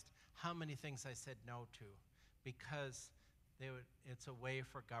surprised how many things I said no to, because it's a way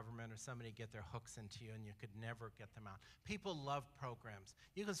for government or somebody to get their hooks into you, and you could never get them out. People love programs.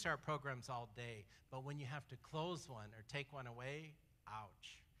 You can start programs all day, but when you have to close one or take one away,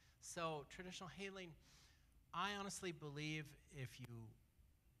 ouch. So traditional healing, I honestly believe if you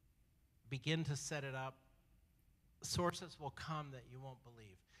begin to set it up, sources will come that you won't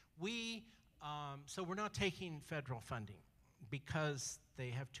believe. So we're not taking federal funding because they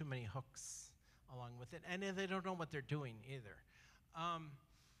have too many hooks along with it, and they don't know what they're doing either.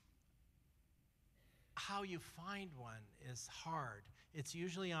 How you find one is hard. It's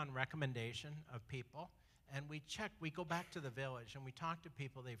usually on recommendation of people, and we go back to the village, and we talk to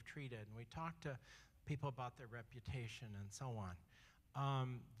people they've treated, and we talk to people about their reputation and so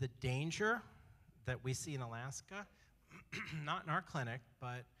on. The danger that we see in Alaska, not in our clinic,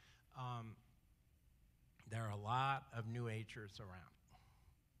 but there are a lot of New Agers around.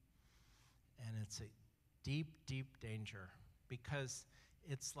 And it's a deep, deep danger, because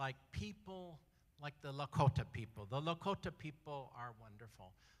it's like people, like the Lakota people. The Lakota people are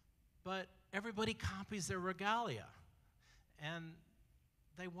wonderful, but everybody copies their regalia. And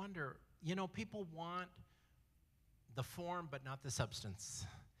they wonder, you know, people want the form but not the substance.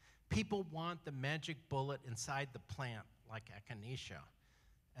 People want the magic bullet inside the plant, like echinacea,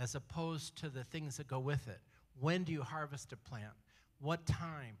 as opposed to the things that go with it. When do you harvest a plant? What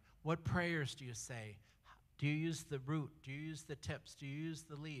time? What prayers do you say? Do you use the root? Do you use the tips? Do you use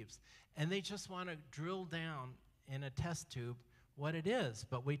the leaves? And they just want to drill down in a test tube what it is.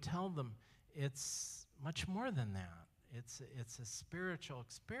 But we tell them it's much more than that. It's a spiritual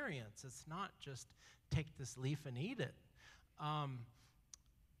experience. It's not just take this leaf and eat it. And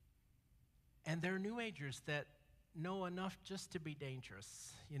there are New Agers that know enough just to be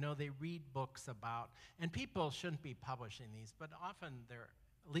dangerous. You know, they read books about, and people shouldn't be publishing these, but often they're,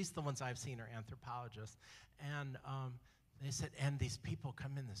 at least the ones I've seen, are anthropologists. And they said, and these people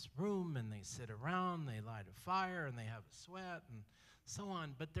come in this room and they sit around, they light a fire and they have a sweat and so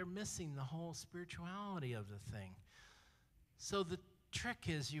on, but they're missing the whole spirituality of the thing. So the trick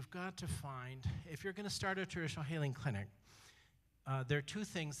is you've got to find, if you're going to start a traditional healing clinic, there are two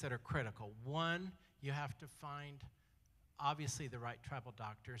things that are critical. One, you have to find, obviously, the right tribal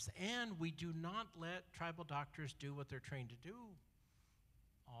doctors, and we do not let tribal doctors do what they're trained to do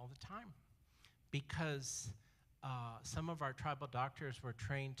all the time, because some of our tribal doctors were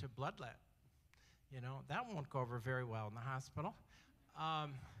trained to bloodlet. You know, that won't go over very well in the hospital.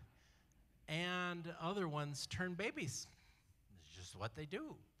 And other ones turn babies. It's just what they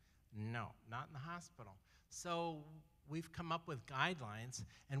do. No, not in the hospital. So we've come up with guidelines,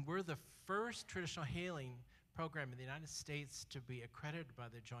 and we're the first traditional healing program in the United States to be accredited by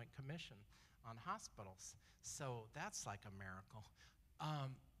the Joint Commission on Hospitals. So that's like a miracle.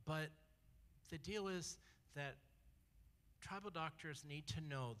 But the deal is that tribal doctors need to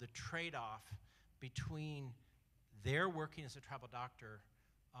know the trade-off between their working as a tribal doctor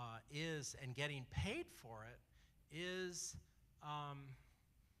and getting paid for it is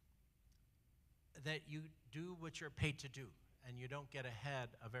that you do what you're paid to do, and you don't get ahead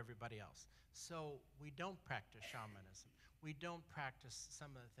of everybody else. So we don't practice shamanism. We don't practice some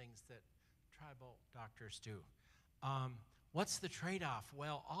of the things that tribal doctors do. What's the trade-off?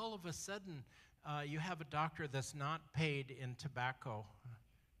 Well, all of a sudden, you have a doctor that's not paid in tobacco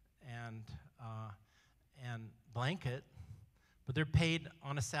and blanket, but they're paid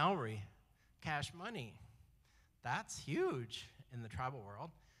on a salary, cash money. That's huge in the tribal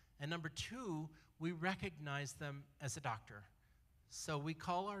world. And number two, we recognize them as a doctor. So we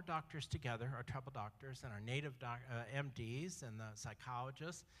call our doctors together, our tribal doctors and our native MDs and the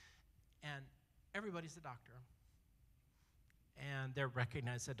psychologists, and everybody's a doctor. And they're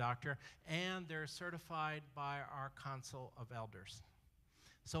recognized as a doctor, and they're certified by our Council of Elders.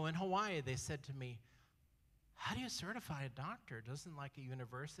 So in Hawaii, they said to me, how do you certify a doctor? Doesn't like a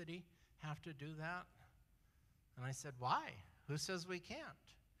university have to do that? And I said, why? Who says we can't?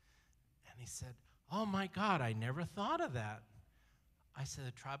 And he said, oh my God, I never thought of that. I said,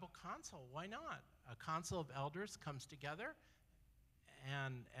 a tribal council, why not? A council of elders comes together,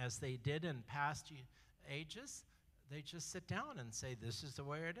 and as they did in past ages, they just sit down and say, this is the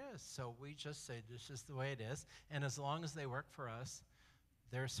way it is. So we just say, this is the way it is. And as long as they work for us,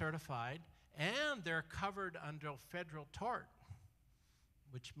 they're certified, and they're covered under federal tort,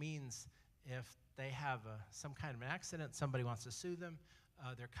 which means if they have some kind of an accident, somebody wants to sue them,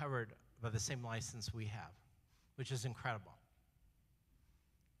 they're covered by the same license we have, which is incredible.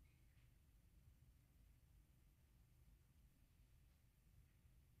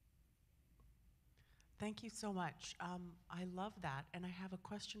 Thank you so much. I love that, and I have a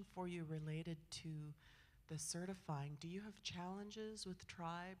question for you related to the certifying. Do you have challenges with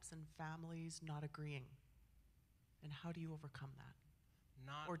tribes and families not agreeing? And how do you overcome that?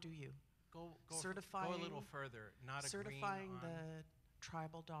 Or do you? Go a little further. Not certifying agreeing on the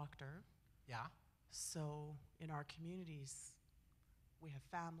tribal doctor. Yeah. So in our communities, we have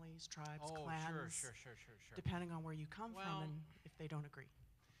families, tribes, clans. Sure. Depending on where you come from and if they don't agree.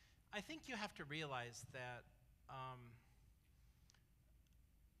 I think you have to realize that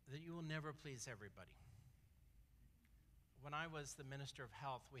that you will never please everybody. When I was the Minister of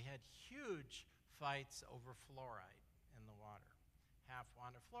Health, we had huge fights over fluoride in the water. Half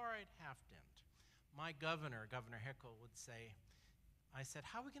wanted fluoride, half didn't. My governor, Governor Hickel, would say, I said,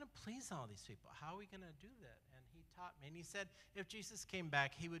 how are we going to please all these people? How are we going to do that? And he taught me, and he said, if Jesus came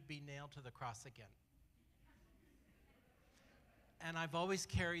back, he would be nailed to the cross again. And I've always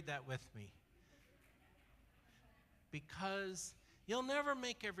carried that with me, because you'll never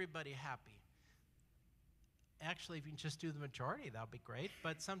make everybody happy. Actually, if you can just do the majority, that'll be great.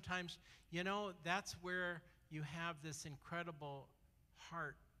 But sometimes, you know, that's where you have this incredible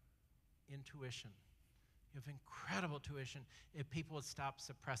heart intuition. You have incredible intuition if people would stop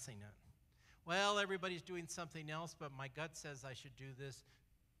suppressing it. Well, everybody's doing something else, but my gut says I should do this.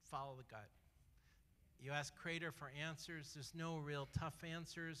 Follow the gut. You ask Creator for answers. There's no real tough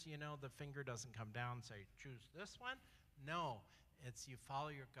answers. You know, the finger doesn't come down and say, choose this one. No, it's you follow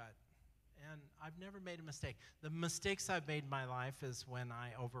your gut. And I've never made a mistake. The mistakes I've made in my life is when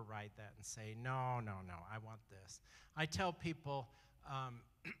I override that and say, no, I want this. I tell people,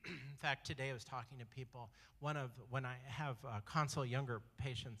 in fact, today I was talking to people, when I have consult younger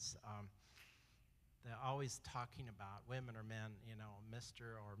patients, they're always talking about women or men, you know,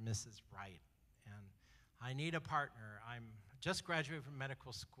 Mr. or Mrs. Right. And I need a partner. I'm just graduated from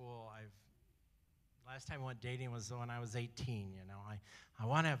medical school. Last time I went dating was when I was 18, you know. I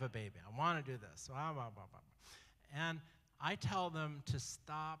want to have a baby. I want to do this. Blah, blah, blah, blah. And I tell them to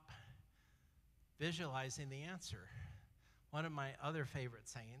stop visualizing the answer. One of my other favorite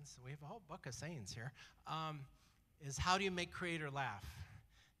sayings, we have a whole book of sayings here, is how do you make Creator laugh?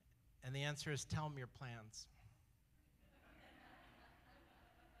 And the answer is tell him your plans.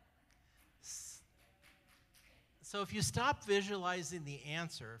 So if you stop visualizing the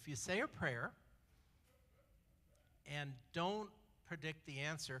answer, if you say a prayer and don't predict the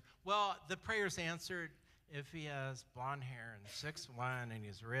answer, well, the prayer's answered if he has blonde hair and 6'1" and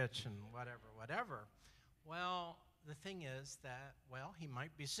he's rich and whatever. Well, the thing is that, well, he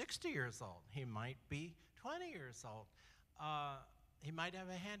might be 60 years old. He might be 20 years old. He might have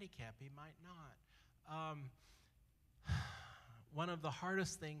a handicap. He might not. One of the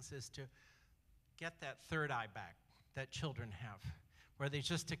hardest things is to get that third eye back that children have, where they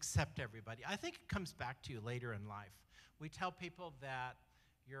just accept everybody. I think it comes back to you later in life. We tell people that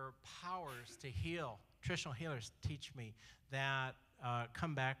your powers to heal, traditional healers teach me, that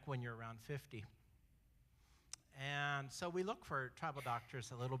come back when you're around 50. And so we look for tribal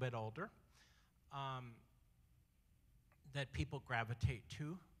doctors a little bit older that people gravitate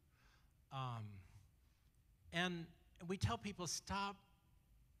to. And we tell people, stop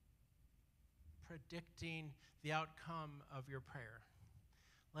predicting the outcome of your prayer.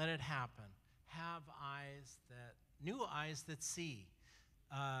 Let it happen. Have new eyes that see.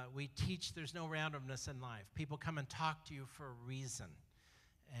 We teach there's no randomness in life. People come and talk to you for a reason.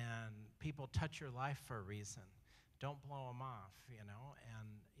 And people touch your life for a reason. Don't blow them off, you know. And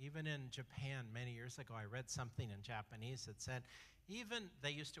even in Japan, many years ago, I read something in Japanese that said, even,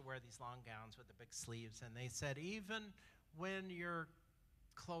 they used to wear these long gowns with the big sleeves, and they said, even when your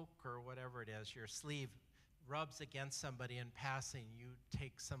cloak or whatever it is, your sleeve, rubs against somebody in passing, you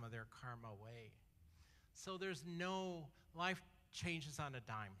take some of their karma away. So there's no, life changes on a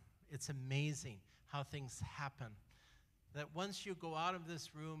dime. It's amazing how things happen. That once you go out of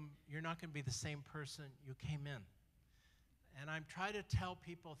this room, you're not going to be the same person you came in. And I'm trying to tell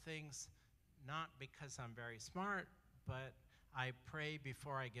people things not because I'm very smart, but I pray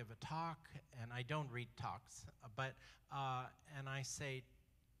before I give a talk, and I don't read talks. And I say,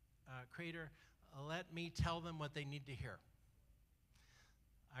 Creator, let me tell them what they need to hear.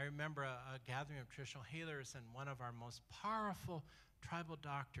 I remember a gathering of traditional healers, and one of our most powerful tribal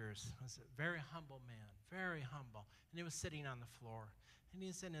doctors was a very humble man, very humble. And he was sitting on the floor. And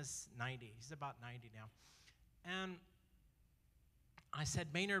he's in his 90s. He's about 90 now. And I said,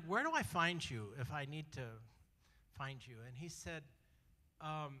 Maynard, where do I find you if I need to find you? And he said,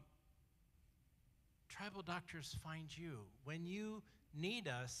 tribal doctors find you. When you need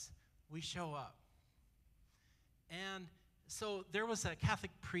us, we show up. And so there was a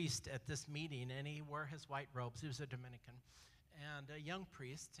Catholic priest at this meeting, and he wore his white robes. He was a Dominican, and a young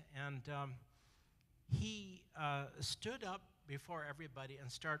priest. And he stood up before everybody and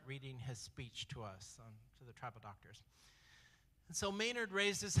started reading his speech to us, to the tribal doctors. And so Maynard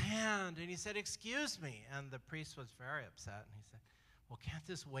raised his hand, and he said, excuse me. And the priest was very upset. And he said, well, can't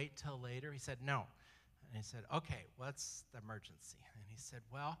this wait till later? He said, no. And he said, okay, what's the emergency? And he said,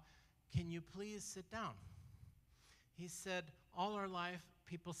 well, can you please sit down? He said, all our life,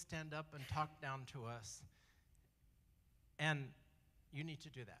 people stand up and talk down to us, and you need to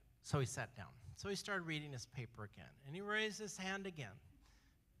do that. So he sat down. So he started reading his paper again, and he raised his hand again.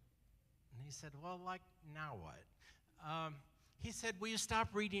 And he said, well, like, now what? He said, will you stop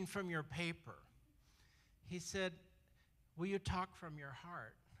reading from your paper? He said, will you talk from your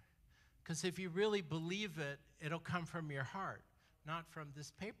heart? Because if you really believe it, it'll come from your heart, not from this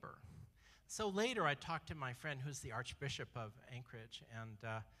paper. So later I talked to my friend who's the Archbishop of Anchorage,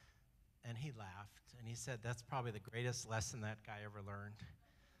 and he laughed, and he said, that's probably the greatest lesson that guy ever learned.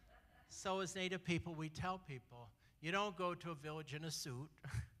 So as Native people, we tell people, you don't go to a village in a suit.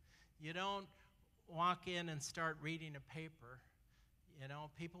 You don't walk in and start reading a paper. You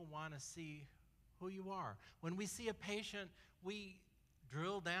know, people want to see who you are. When we see a patient, we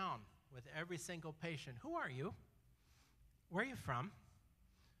drill down with every single patient. Who are you? Where are you from?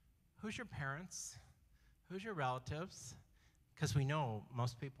 Who's your parents? Who's your relatives? Because we know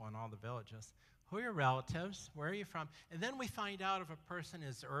most people in all the villages. Who are your relatives? Where are you from? And then we find out if a person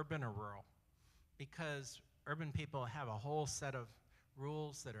is urban or rural, because urban people have a whole set of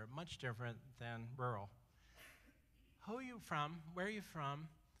rules that are much different than rural. Who are you from? Where are you from?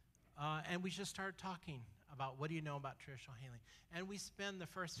 And we just start talking about what do you know about traditional healing. And we spend the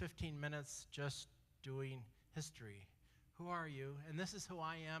first 15 minutes just doing history. Who are you? And this is who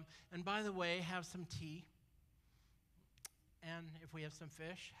I am. And by the way, have some tea. And if we have some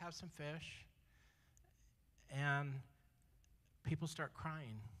fish, have some fish. And people start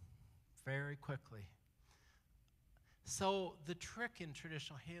crying very quickly. So the trick in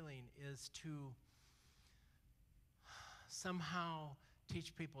traditional healing is to somehow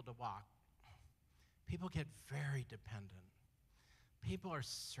teach people to walk. People get very dependent. People are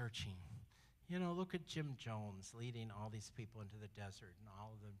searching. You know, look at Jim Jones leading all these people into the desert and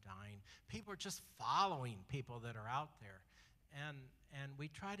all of them dying. People are just following people that are out there. And we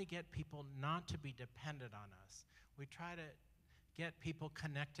try to get people not to be dependent on us. We try to get people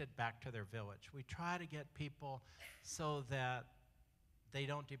connected back to their village. We try to get people so that they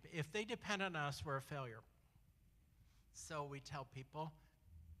don't, if they depend on us, we're a failure. So we tell people,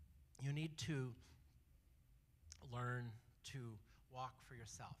 you need to learn to walk for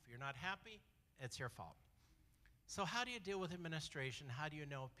yourself. You're not happy, it's your fault. So how do you deal with administration? How do you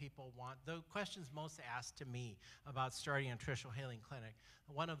know if people want, the questions most asked to me about starting a traditional healing clinic,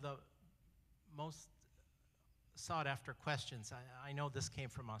 one of the most sought after questions, I know this came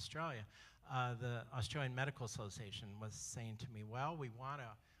from Australia, the Australian Medical Association was saying to me, well, we want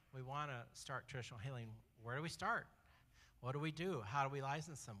to start traditional healing. Where do we start? What do we do? How do we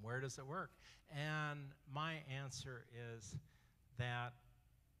license them? Where does it work? And my answer is that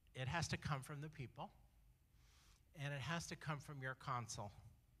it has to come from the people, and it has to come from your consul.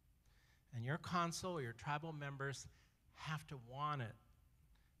 And your consul or your tribal members have to want it,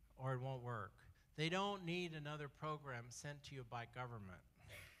 or it won't work. They don't need another program sent to you by government.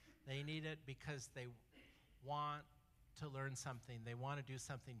 They need it because they want to learn something. They want to do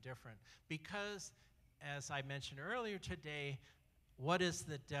something different. Because, as I mentioned earlier today, what is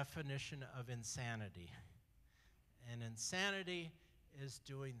the definition of insanity? And insanity is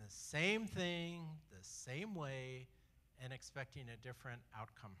doing the same thing, the same way, and expecting a different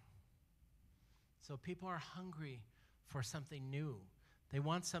outcome. So people are hungry for something new. They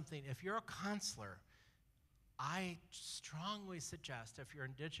want something. If you're a counselor, I strongly suggest, if you're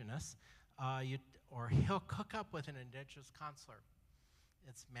Indigenous, or he'll hook up with an Indigenous counselor.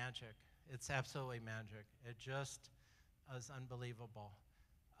 It's magic. It's absolutely magic. It just is unbelievable.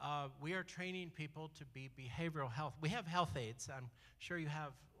 We are training people to be behavioral health. We have health aides. I'm sure you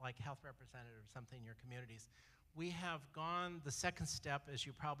have like health representatives or something in your communities. We have gone the second step, as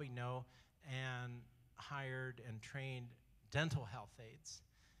you probably know, and hired and trained dental health aides.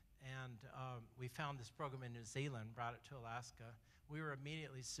 And we found this program in New Zealand, brought it to Alaska. We were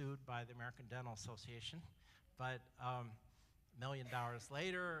immediately sued by the American Dental Association, but $1 million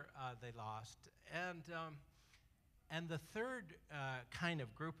later, they lost. And the third kind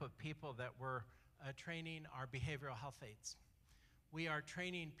of group of people that we're training are behavioral health aides. We are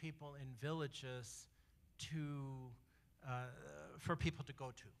training people in villages for people to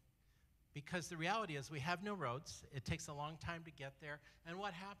go to. Because the reality is we have no roads. It takes a long time to get there. And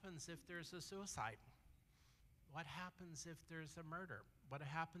what happens if there's a suicide? What happens if there's a murder? What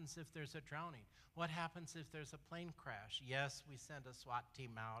happens if there's a drowning? What happens if there's a plane crash? Yes, we send a SWAT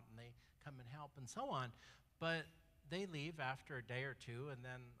team out and they come and help and so on, but they leave after a day or two, and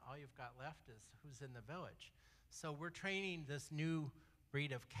then all you've got left is who's in the village. So we're training this new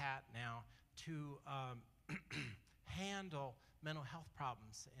breed of cat now to handle mental health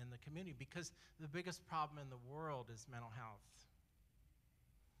problems in the community, because the biggest problem in the world is mental health.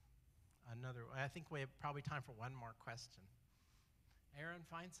 I think we have probably time for one more question. Erin,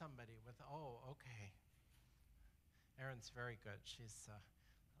 find somebody with, oh, okay. Erin's very good. She's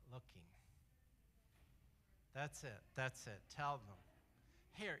looking. That's it. Tell them.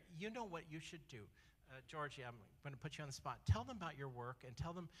 Here, you know what you should do. Georgie, I'm going to put you on the spot. Tell them about your work, and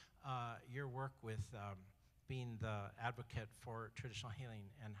tell them your work with being the advocate for traditional healing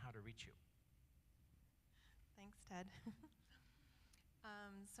and how to reach you. Thanks, Ted.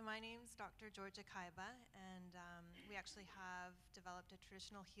 So my name's Dr. Georgia Kaiba, and we actually have developed a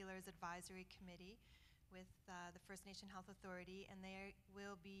Traditional Healers Advisory Committee with the First Nation Health Authority, and they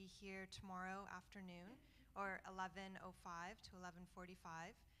will be here tomorrow afternoon, or 11:05 to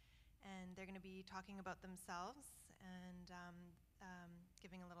 11:45, and they're going to be talking about themselves and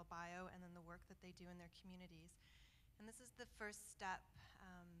giving a little bio, and then the work that they do in their communities. And this is the first step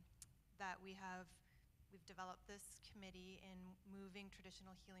that we've developed this committee in moving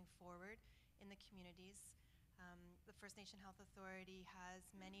traditional healing forward in the communities. The First Nation Health Authority has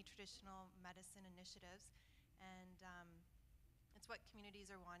many traditional medicine initiatives, and it's what communities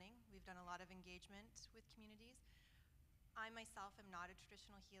are wanting. We've done a lot of engagement with communities. I myself am not a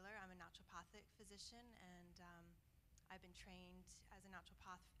traditional healer. I'm a naturopathic physician, and I've been trained as a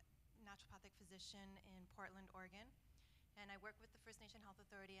naturopathic physician in Portland, Oregon. And I work with the First Nation Health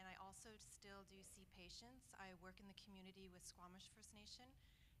Authority, and I also still do see patients. I work in the community with Squamish First Nation,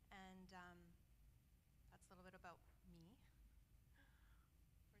 and that's a little bit about me.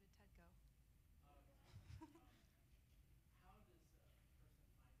 Where did Ted go? How does a person find a traditional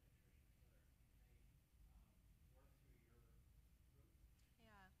healer? They work through your group?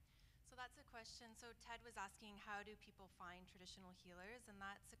 Yeah, so that's that's a question. So Ted was asking, how do people find traditional healers? And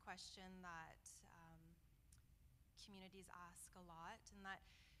that's a question that communities ask a lot, and that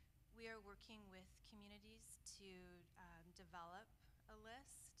we are working with communities to develop a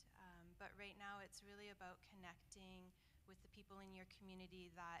list. But right now it's really about connecting with the people in your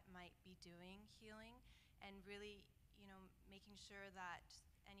community that might be doing healing, and really, making sure that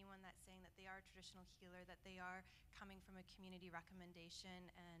anyone that's saying that they are a traditional healer, that they are coming from a community recommendation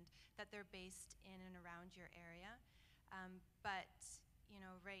and that they're based in and around your area. But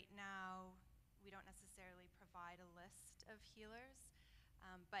right now we don't necessarily provide a list of healers.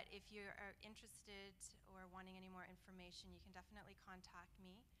 But if you are interested or wanting any more information, you can definitely contact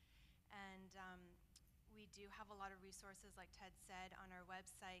me. And we do have a lot of resources, like Ted said, on our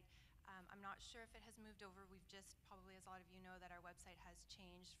website. I'm not sure if it has moved over. We've just, probably as a lot of you know, that our website has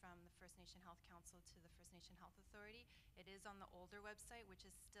changed from the First Nation Health Council to the First Nation Health Authority. It is on the older website, which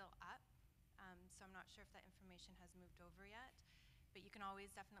is still up. So I'm not sure if that information has moved over yet. But you can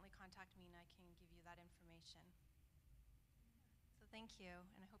always definitely contact me and I can give you that information. So thank you,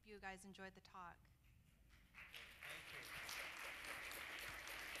 and I hope you guys enjoyed the talk.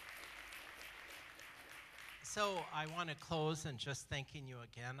 So I want to close and just thanking you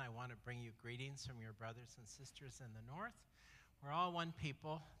again. I want to bring you greetings from your brothers and sisters in the North. We're all one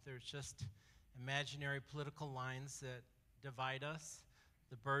people. There's just imaginary political lines that divide us.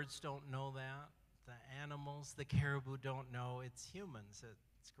 The birds don't know that. The animals, the caribou don't know. It's humans that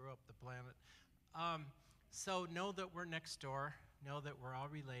screw up the planet. So know that we're next door. Know that we're all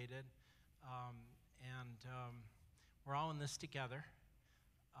related. We're all in this together.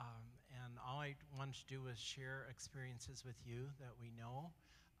 And all I wanted to do was share experiences with you that we know.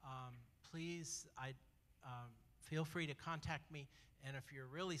 Please, feel free to contact me. And if you're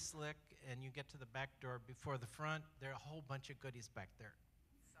really slick and you get to the back door before the front, there are a whole bunch of goodies back there.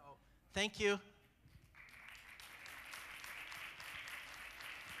 So thank you.